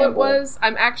Charlotte gamble. was.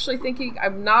 I'm actually thinking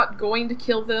I'm not going to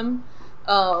kill them.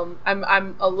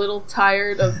 I'm a little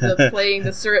tired of playing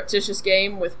the surreptitious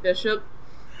game with Bishop.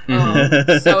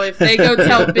 So if they go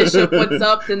tell Bishop what's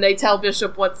up, then they tell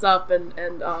Bishop what's up,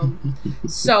 and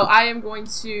so I am going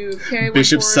to carry one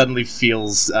Bishop forward. suddenly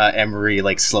feels Emery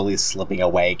like slowly slipping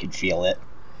away. Can feel it.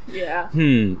 Yeah.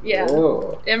 Yeah.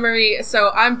 Whoa. Emery.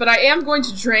 But I am going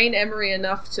to drain Emery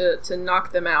enough to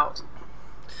knock them out.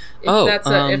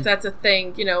 If that's a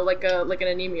thing, like an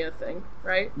anemia thing,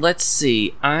 right? Let's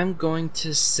see. I'm going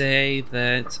to say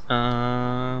that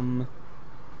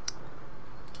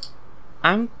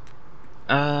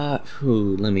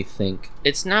let me think.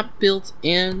 It's not built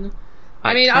in.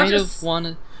 I mean, I I'll kind of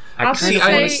want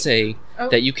to say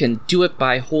that you can do it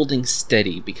by holding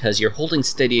steady, because you're holding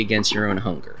steady against your own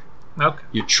hunger. Okay.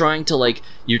 You're trying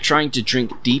to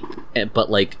drink deep, but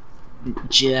like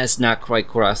just not quite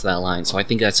cross that line. So I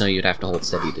think that's something you'd have to hold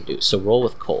steady to do. So roll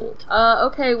with cold.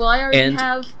 Okay. Well, I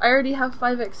already have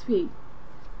 5 XP.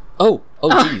 Oh,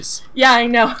 jeez. Yeah, I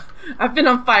know. I've been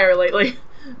on fire lately.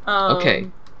 Okay.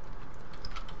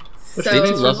 Which Did you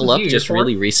means level this up is you, just Thor?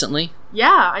 really recently?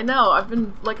 Yeah, I know. I've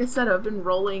been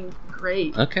rolling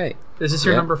great. Okay. Is this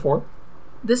your Yeah. number 4?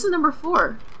 This is number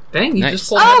 4. Dang, you Nice. just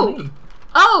pulled out of me.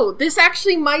 Oh, this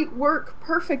actually might work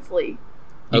perfectly.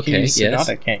 You Okay, can use yes.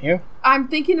 Hypnotic, can't you? I'm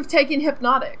thinking of taking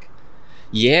Hypnotic.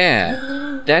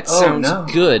 Yeah. That Oh, sounds no.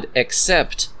 good,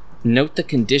 except note the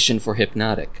condition for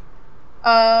hypnotic.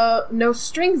 No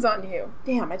strings on you.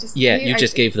 Damn, I just Yeah, you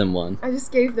just gave them one. I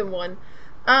just gave them one.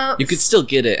 You could still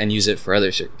get it and use it for other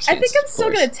I circumstances. think I'm of still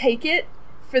course. gonna take it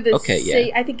for this. Okay,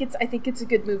 yeah. I think it's a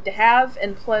good move to have,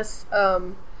 and plus,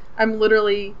 I'm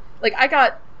literally like I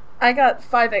got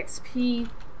 5 XP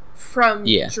from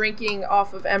Yeah. drinking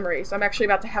off of Emery, so I'm actually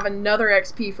about to have another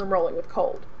XP from rolling with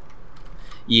cold.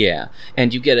 Yeah,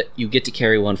 and you get to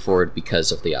carry one forward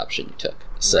because of the option you took.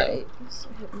 So Right. So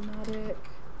Hypnotic.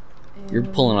 you're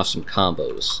and- pulling off some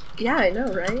combos. Yeah, I know,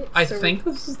 right? I So- think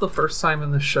this is the first time in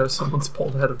the show someone's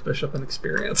pulled ahead of Bishop in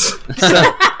experience.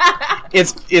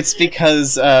 It's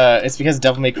because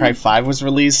Devil May Cry 5 was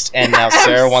released, and now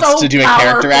Sarah wants so to do a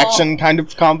character powerful. action kind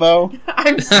of combo.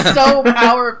 I'm so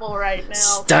powerful right now.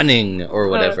 Stunning or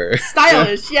whatever.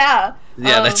 Stylish, yeah.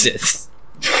 Yeah, that's it.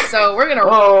 So we're gonna.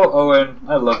 Oh, Owen,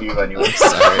 I love you anyway.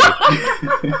 Sorry.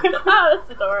 That's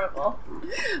adorable.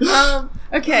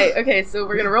 Okay, so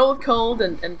we're gonna roll with cold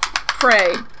and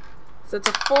pray. So it's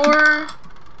a 4.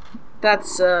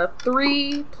 That's a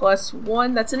 3 plus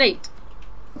 1. That's an 8.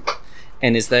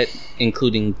 And is that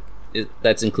including?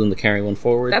 That's including the carry one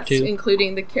forward That's too.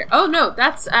 including the care. Oh no,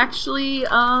 that's actually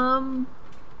Oh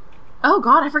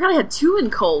god, I forgot I had 2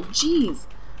 in cold. Jeez.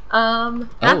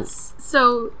 That's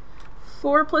so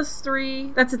 4 plus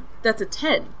 3. That's a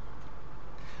 10.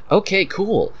 Okay,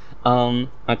 cool. On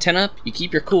 10 up, you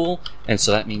keep your cool, and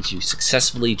so that means you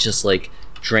successfully just like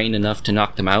drain enough to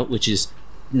knock them out, which is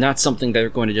not something they're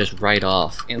going to just write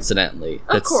off incidentally.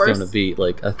 Of That's course. going to be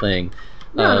like a thing.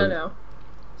 No.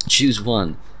 Choose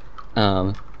one.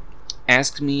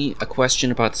 Ask me a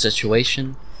question about the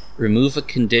situation, remove a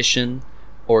condition,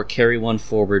 or carry one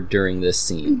forward during this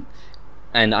scene.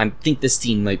 And I think this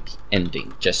scene might be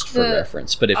ending, just for The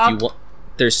reference. But if you want,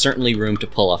 there's certainly room to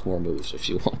pull off more moves if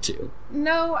you want to.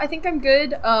 No, I think I'm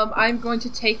good. I'm going to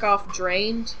take off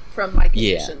drained from my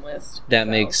condition list. That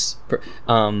so. makes...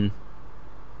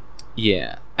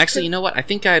 yeah. Actually, you know what? I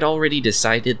think I'd already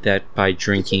decided that by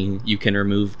drinking, you can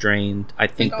remove drained. I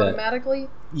think that... automatically.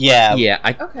 Yeah.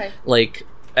 Yeah, Okay. like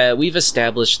we've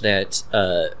established that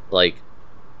like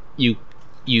you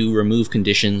remove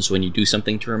conditions when you do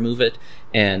something to remove it,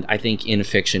 and I think in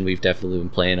fiction we've definitely been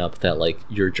playing up that like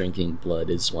you're drinking blood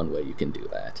is one way you can do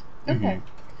that. Okay.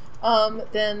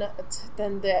 Then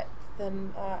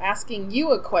asking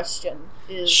you a question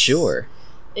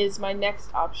is my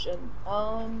next option.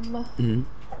 Mhm.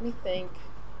 Let me think.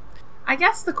 I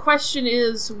guess the question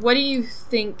is, what do you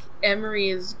think Emery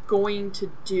is going to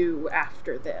do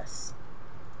after this?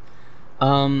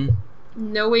 Knowing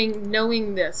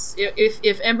this,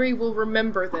 if Emery will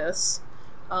remember this,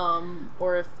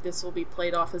 or if this will be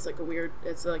played off as like a weird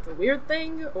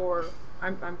thing, or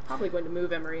I'm probably going to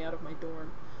move Emery out of my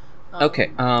dorm.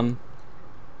 Okay.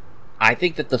 I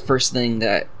think that the first thing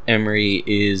that Emery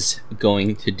is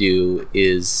going to do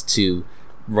is to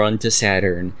run to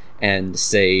Saturn and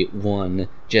say, 1,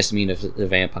 Jessamine of the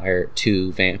vampire,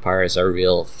 2, vampires are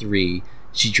real, 3,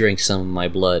 she drank some of my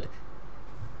blood.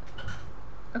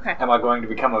 Okay. Am I going to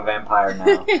become a vampire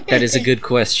now? That is a good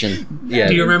question. Yeah.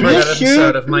 Do you remember that Bishop?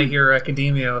 episode of My Hero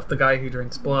Academia with the guy who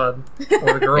drinks blood,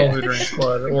 or the girl who drinks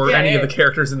blood, or Yeah, any of yeah. the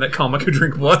characters in that comic who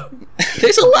drink blood?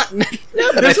 There's a lot. Now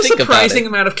that I There's a think about surprising it.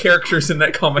 amount of characters in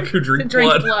that comic who To drink drink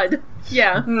blood. blood.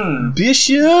 Yeah.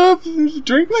 Bishop,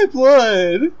 drink my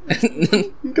blood.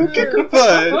 Go kick her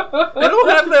butt. I don't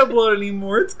have that blood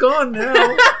anymore. It's gone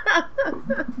now.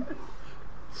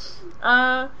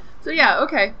 So yeah,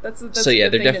 okay. That's So a yeah,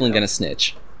 good they're thing definitely know. gonna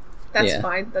snitch. That's yeah.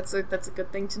 fine. That's a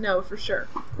good thing to know for sure.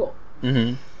 Cool.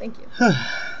 Mm-hmm. Thank you.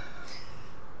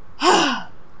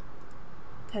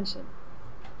 Tension.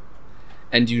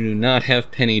 And you do not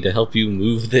have Penny to help you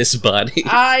move this body.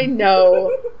 I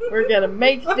know. We're gonna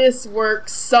make this work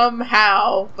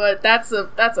somehow, but that's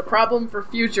a problem for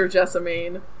future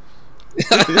Jessamine.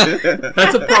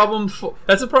 That's a problem.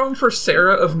 That's a problem for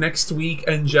Sarah of next week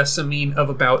and Jessamine of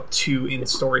about 2 in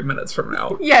story minutes from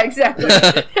now. Yeah, exactly.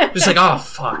 Just like, oh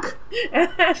fuck.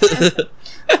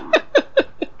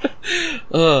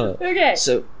 Okay.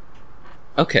 So,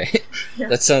 okay. Yeah.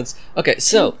 That sounds... Okay,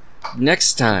 so,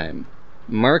 next time,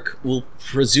 Mark will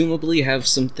presumably have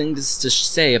some things to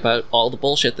say about all the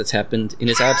bullshit that's happened in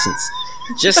his absence.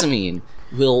 Jessamine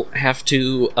will have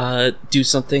to do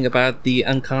something about the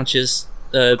unconscious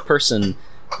person,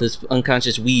 this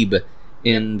unconscious weeb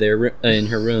in in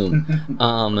her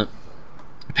room.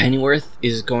 Pennyworth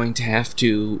is going to have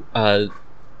to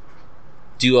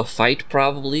do a fight,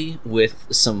 probably, with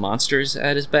some monsters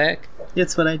at his back.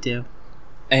 It's what I do.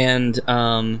 And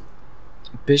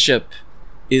Bishop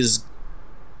is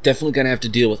definitely going to have to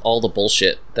deal with all the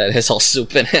bullshit that has also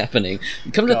been happening.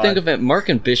 Come to God. think of it, Mark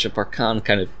and Bishop are on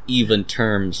kind of even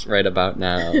terms right about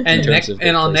now. in And terms of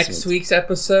their on next placements. week's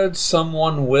episode,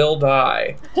 someone will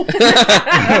die.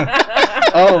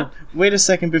 Oh, wait a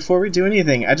second. Before we do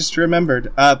anything, I just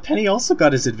remembered. Penny also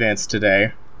got his advance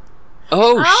today.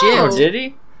 Oh, shit! Oh, did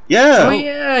he? Yeah. Oh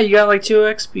yeah, you got like 2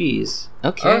 XPs.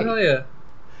 Okay. Oh hell yeah!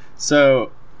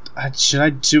 So,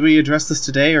 should we address this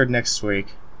today or next week?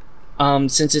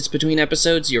 Since it's between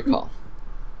episodes, your call.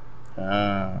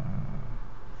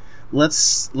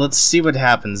 Let's see what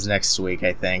happens next week.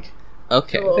 I think.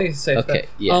 Okay. Cool. I think it's safe. Okay, bet.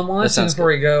 yeah, One that last thing sounds before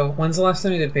we go. When's the last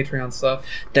time you did Patreon stuff?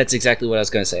 That's exactly what I was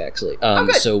going to say, actually.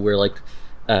 good. So we're like,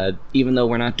 even though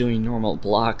we're not doing normal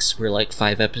blocks, we're like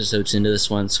 5 episodes into this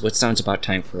one, so it sounds about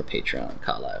time for a Patreon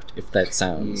call out, if that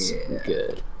sounds Yeah.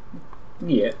 good.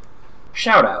 Yeah.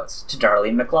 Shoutouts to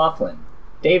Darlene McLaughlin,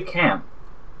 Dave Camp,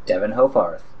 Devin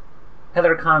Hofarth,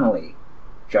 Heather Connolly,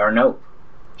 Jar Nope,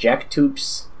 Jack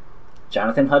Toops,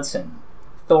 Jonathan Hudson,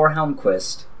 Thor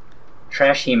Helmquist,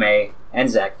 Trash Hime, and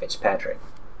Zach Fitzpatrick.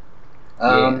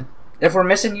 If we're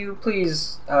missing you,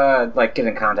 please get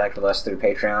in contact with us through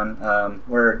Patreon.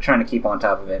 We're trying to keep on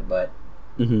top of it, but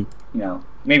Mm-hmm.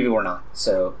 maybe we're not.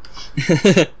 So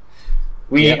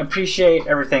we Yep. appreciate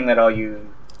everything that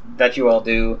you all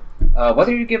do.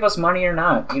 Whether you give us money or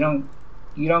not, you don't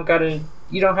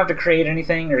have to create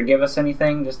anything or give us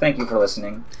anything. Just thank you for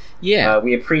listening. Yeah.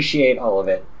 We appreciate all of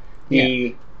it.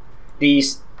 The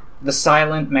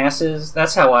silent masses.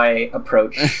 That's how I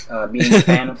approach being a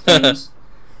fan of things.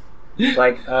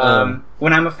 Like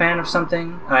when I'm a fan of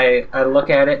something, I look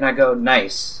at it and I go,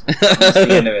 "Nice." That's the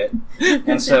end of it.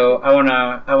 And so I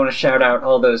wanna shout out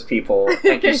all those people.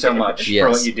 Thank you so much for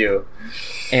Yes. what you do.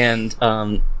 And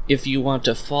if you want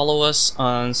to follow us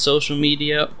on social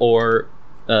media or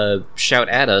shout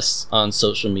at us on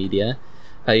social media,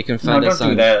 you can No, find don't us do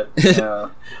on... that.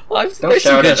 Well, Don't there's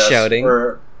some shout good at us. shouting.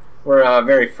 We're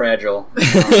very fragile.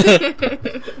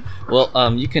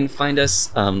 Well, you can find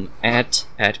us at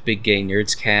Big Gay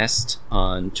Nerds Cast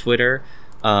on Twitter,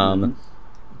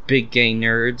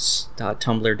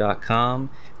 biggaynerds.tumblr.com,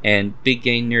 and Big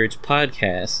Gay Nerds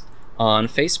Podcast on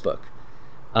Facebook.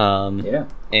 Yeah.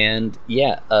 And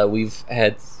we've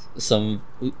had some.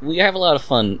 We have a lot of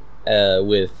fun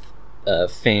with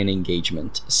fan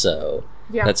engagement, so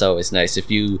Yeah. that's always nice. If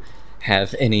you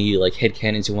have any like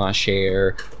headcanons you want to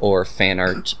share or fan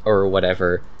art or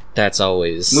whatever, that's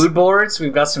always Mood boards.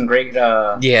 We've got some great.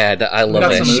 I We love got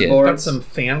that some, shit. we got some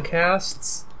fan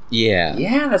casts. Yeah,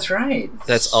 Yeah, that's right.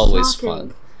 that's always Shocking.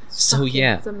 fun. So Shocking.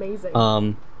 yeah, It's amazing.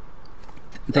 thank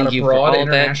Got a you for broad all that.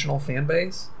 international fan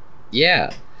base.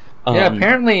 Yeah, Yeah,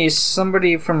 apparently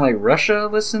somebody from like Russia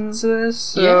listens to this.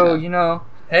 So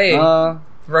Hey,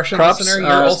 Russian props, listener,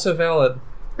 you're also valid.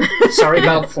 sorry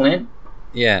about Flint.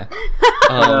 yeah.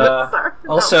 Sorry about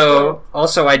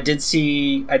Also, I do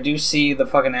see the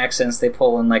fucking accents they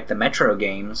pull in like the Metro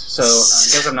games. So I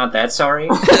guess I'm not that sorry.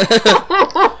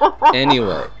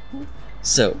 Anyway,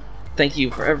 so thank you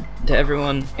to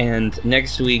everyone, and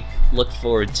next week, look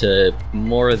forward to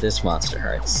more of this Monster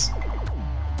Hearts.